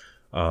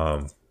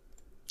 So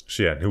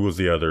yeah, who was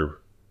the other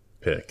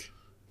pick?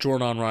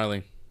 Jordan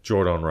Riley.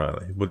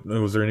 But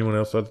was there anyone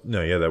else?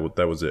 No, yeah,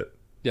 that was it.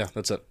 Yeah,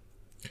 that's it.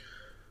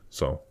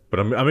 So, but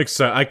I'm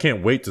excited. I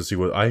can't wait to see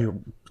what I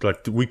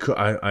like.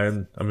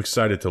 I'm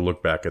excited to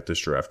look back at this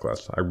draft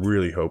class. I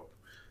really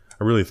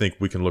think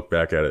we can look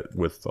back at it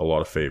with a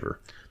lot of favor.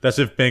 That's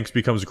if Banks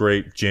becomes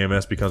great,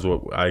 JMS becomes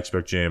what I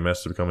expect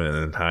JMS to become, and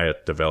then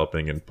Hyatt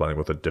developing and playing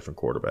with a different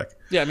quarterback.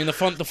 Yeah, I mean the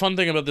fun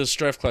thing about this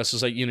draft class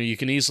is that you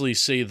can easily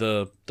see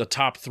the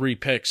top 3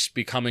 picks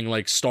becoming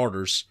like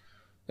starters,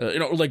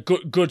 like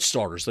good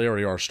starters. They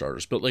already are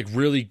starters, but like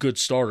really good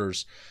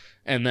starters.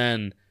 And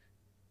then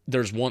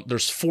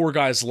there's 4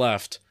 guys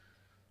left.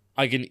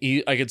 I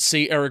could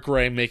see Eric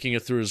Gray making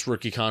it through his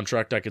rookie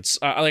contract. I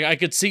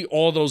could see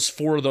all those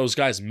 4 of those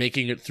guys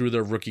making it through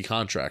their rookie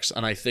contracts,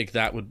 and I think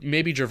that would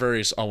maybe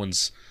Javarius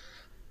Owens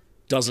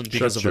doesn't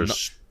because of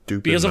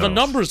a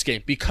numbers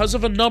game. Because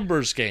of a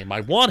numbers game, I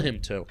want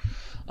him to,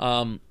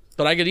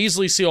 but I could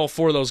easily see all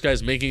 4 of those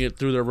guys making it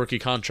through their rookie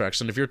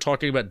contracts. And if you're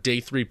talking about day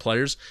 3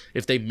 players,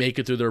 if they make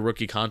it through their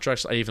rookie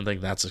contracts, I even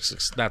think that's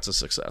a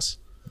success.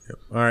 Yep.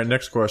 All right,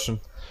 next question.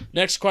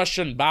 Next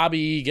question,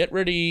 Bobby, get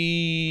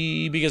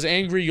ready, because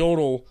Angry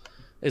Yodel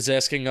is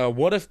asking,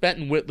 what if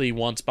Benton Whitley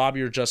wants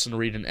Bobby or Justin to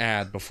read an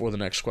ad before the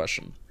next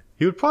question?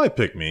 He would probably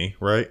pick me,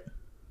 right?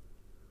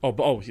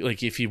 Oh,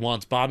 like if he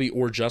wants Bobby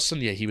or Justin,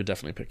 yeah, he would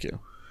definitely pick you.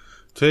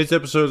 Today's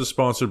episode is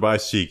sponsored by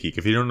SeatGeek.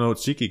 If you don't know what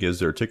SeatGeek is,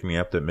 they're a ticketing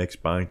app that makes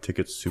buying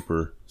tickets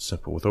super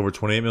simple. With over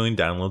 28 million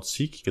downloads,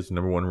 SeatGeek is the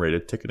 #1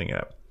 rated ticketing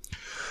app.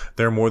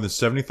 There are more than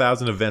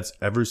 70,000 events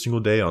every single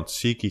day on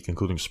SeatGeek,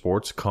 including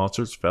sports,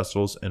 concerts,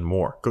 festivals, and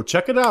more. Go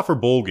check it out for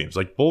bowl games.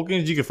 Like bowl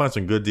games, you can find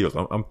some good deals.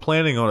 I'm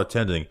planning on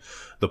attending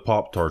the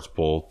Pop-Tarts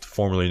Bowl,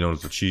 formerly known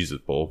as the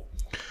Cheez-It Bowl.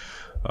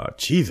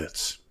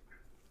 Cheez-Its.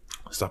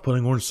 Stop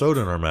putting orange soda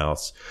in our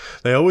mouths.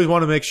 They always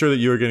want to make sure that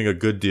you are getting a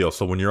good deal.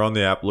 So when you're on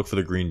the app, look for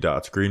the green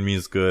dots. Green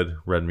means good,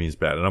 red means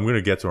bad. And I'm going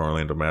to get to an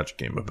Orlando Magic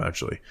game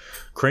eventually.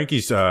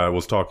 Cranky's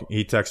was talking.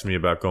 He texted me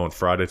about going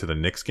Friday to the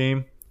Knicks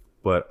game.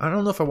 But I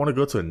don't know if I want to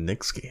go to a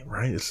Knicks game,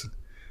 right? It's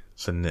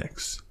a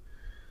Knicks.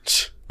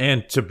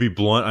 And to be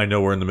blunt, I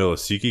know we're in the middle of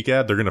SeatGeek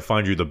ad. They're going to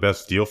find you the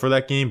best deal for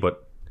that game,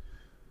 but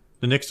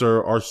the Knicks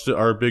are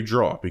a big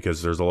draw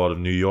because there's a lot of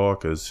New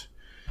Yorkers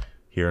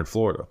here in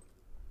Florida.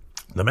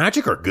 The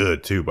Magic are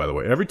good, too, by the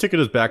way. Every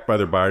ticket is backed by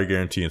their buyer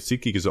guarantee, and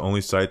SeatGeek is the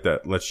only site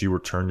that lets you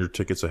return your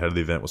tickets ahead of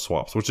the event with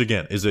swaps, which,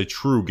 again, is a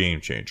true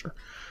game changer.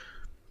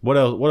 What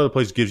other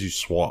place gives you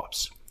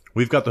swaps?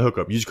 We've got the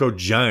hookup. Use code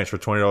GIANTS for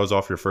 $20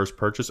 off your first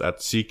purchase at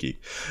SeatGeek.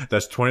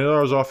 That's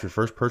 $20 off your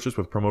first purchase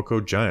with promo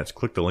code GIANTS.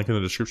 Click the link in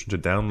the description to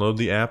download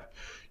the app.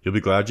 You'll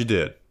be glad you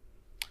did.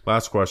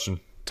 Last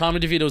question. Tommy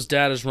DeVito's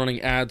dad is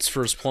running ads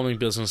for his plumbing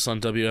business on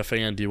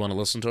WFAN. Do you want to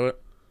listen to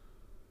it?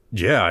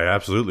 Yeah, I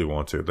absolutely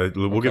want to.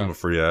 We'll give him a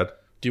free ad.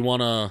 Do you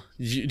want to?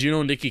 Do you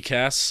know Nikki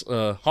Cass?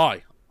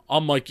 Hi,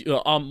 I'm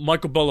Michael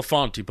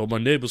Belafonte, but my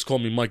neighbors call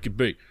me Mikey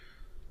B.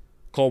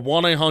 Call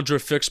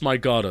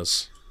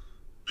 1-800-FIX-MY-GUTTERS.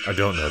 I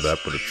don't know that,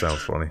 but it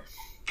sounds funny.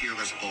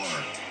 Peerless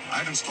Blower.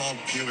 I've installed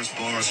Peerless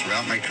Blowers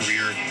throughout my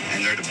career,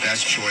 and they're the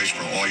best choice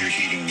for all your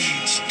heating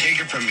needs. Take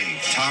it from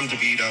me, Tom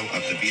DeVito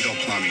of DeVito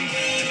Plumbing,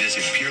 to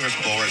visit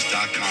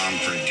PeerlessBlowers.com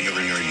for a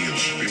dealer near you.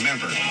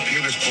 Remember,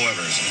 Peerless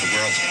Blowers, the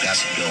world's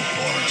best built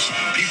blowers.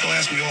 People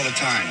ask me all the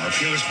time, are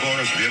Peerless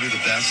Blowers really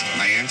the best?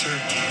 My answer,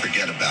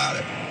 forget about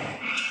it.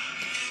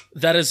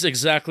 That is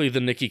exactly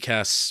the Nikki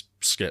Cass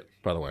skit,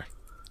 by the way.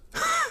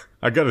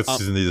 I gotta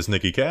see this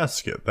Nikki Cass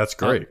skit. That's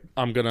great.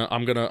 I'm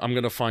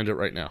gonna find it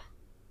right now.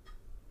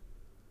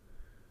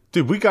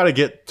 Dude, we gotta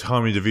get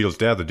Tommy DeVito's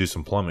dad to do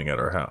some plumbing at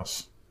our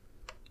house.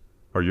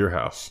 Or your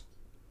house.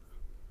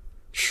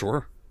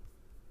 Sure.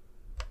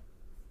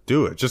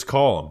 Do it. Just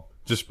call him.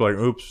 Just be like,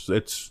 oops,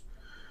 it's...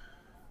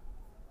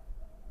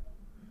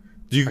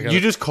 You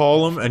just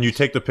call him and you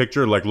take the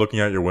picture like looking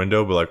out your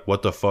window, but like,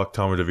 what the fuck,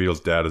 Tommy DeVito's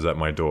dad is at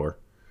my door.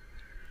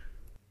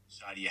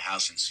 Side of your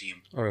house and see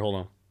him. All right, hold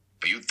on.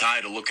 Are you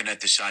tired of looking at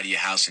the side of your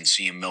house and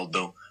seeing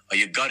mildew? Or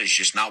your gut is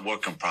just not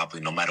working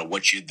properly no matter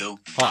what you do?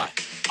 Hi,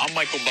 I'm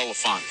Michael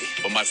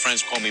Belafonte, but my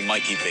friends call me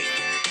Mikey B.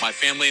 My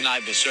family and I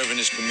have been serving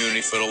this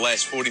community for the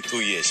last 42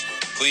 years,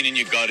 cleaning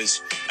your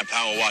gutters, and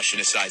power washing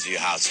the sides of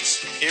your houses.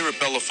 Here at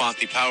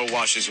Belafonte Power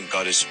Washers and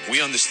Gutters,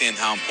 we understand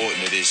how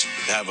important it is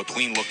to have a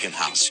clean-looking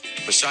house.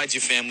 Besides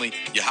your family,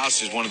 your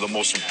house is one of the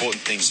most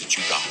important things that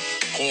you got.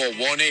 Call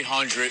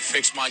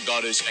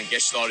 1-800-FIX-MY-GUTTERS and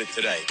get started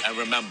today. And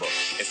remember,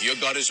 if your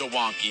gutters are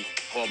wonky,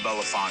 call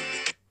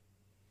Belafonte.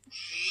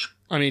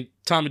 I mean,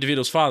 Tommy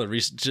DeVito's father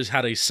just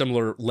had a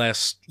similar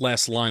last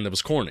line that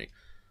was corny.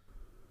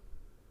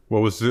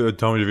 What was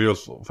Tommy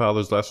DeVito's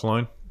father's last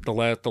line? The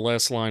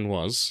last line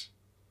was...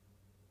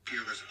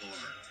 Peerless Borer.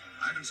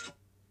 I've installed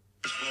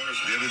Peerless Borer is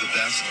really the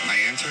best. My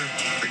answer?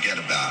 Forget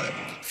about it.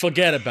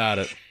 Forget about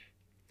it.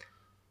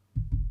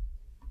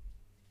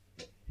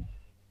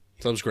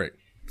 That was great.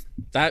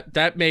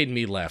 That made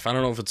me laugh. I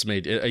don't know if it's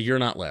made... You're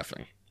not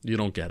laughing. You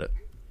don't get it.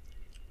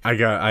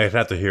 I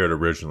had to hear it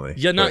originally.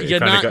 You're not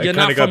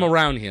from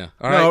around here.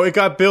 All right? No, it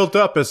got built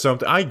up as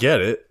something. I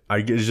get it.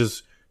 It's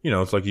just,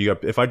 it's like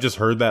if I just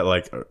heard that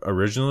like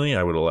originally,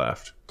 I would have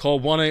laughed. Call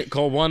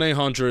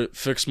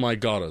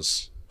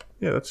 1-800-FIX-MY-GUTTERS.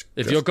 Yeah, that's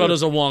if your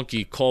gutters are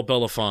wonky, call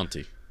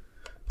Belafonte.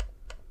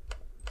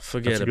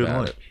 Forget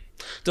about it.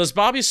 Does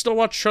Bobby still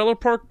watch Trailer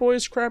Park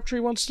Boys? Crabtree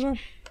wants to know.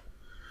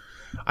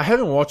 I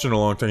haven't watched it in a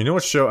long time. You know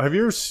what show? Have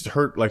you ever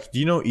heard, do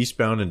you know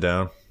Eastbound and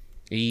Down?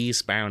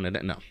 Eastbound and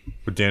no.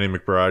 With Danny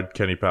McBride,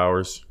 Kenny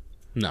Powers?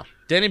 No.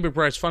 Danny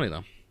McBride's funny,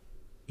 though.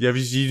 Yeah, do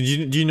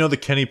you know the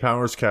Kenny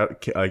Powers,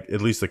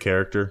 at least the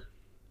character?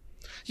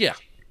 Yeah.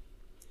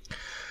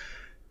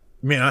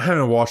 Man, I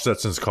haven't watched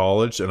that since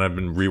college, and I've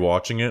been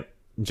rewatching it.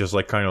 Just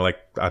I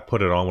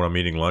put it on when I'm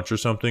eating lunch or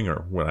something,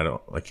 or when I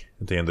don't, at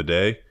the end of the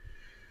day.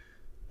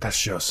 That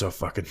show's so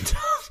fucking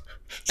tough.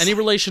 Any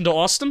relation to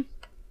Austin?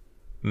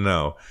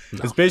 No.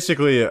 It's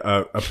basically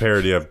a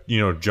parody of,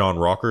 John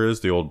Rocker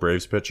is, the old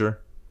Braves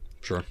pitcher.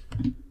 Sure.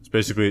 It's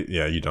basically,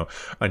 yeah, you don't.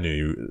 I knew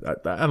you.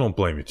 I don't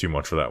blame you too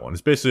much for that one.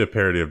 It's basically a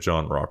parody of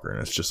John Rocker,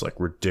 and it's just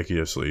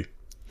ridiculously.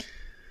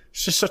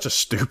 It's just such a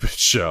stupid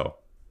show.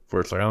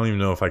 Where it's I don't even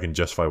know if I can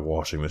justify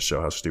watching this show,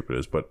 how stupid it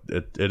is, but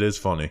it is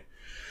funny.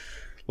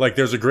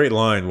 There's a great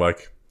line,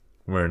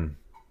 when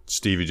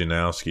Stevie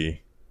Janowski,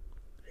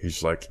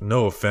 he's like,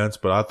 no offense,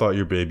 but I thought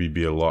your baby'd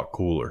be a lot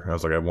cooler. I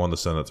was like, I wanted to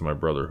send that to my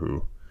brother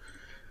who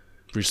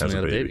recently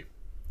had a baby.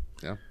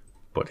 Yeah.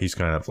 But he's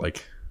kind of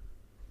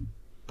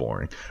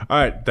boring. All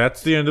right,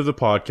 that's the end of the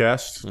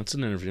podcast. That's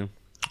an interview.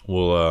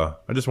 I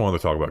just wanted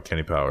to talk about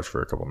Kenny Powers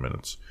for a couple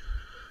minutes.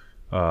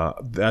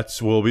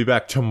 We'll be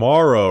back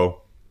tomorrow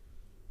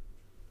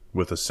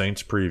with a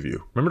Saints preview.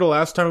 Remember the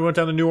last time we went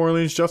down to New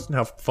Orleans, Justin?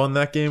 How fun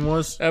that game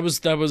was? That was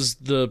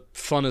the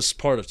funnest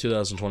part of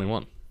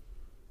 2021.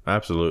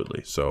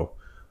 Absolutely. So,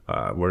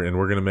 we're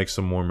going to make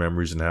some more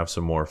memories and have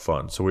some more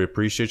fun. So we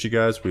appreciate you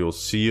guys. We will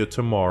see you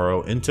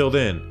tomorrow. Until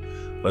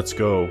then, let's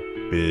go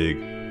Big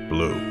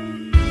Blue.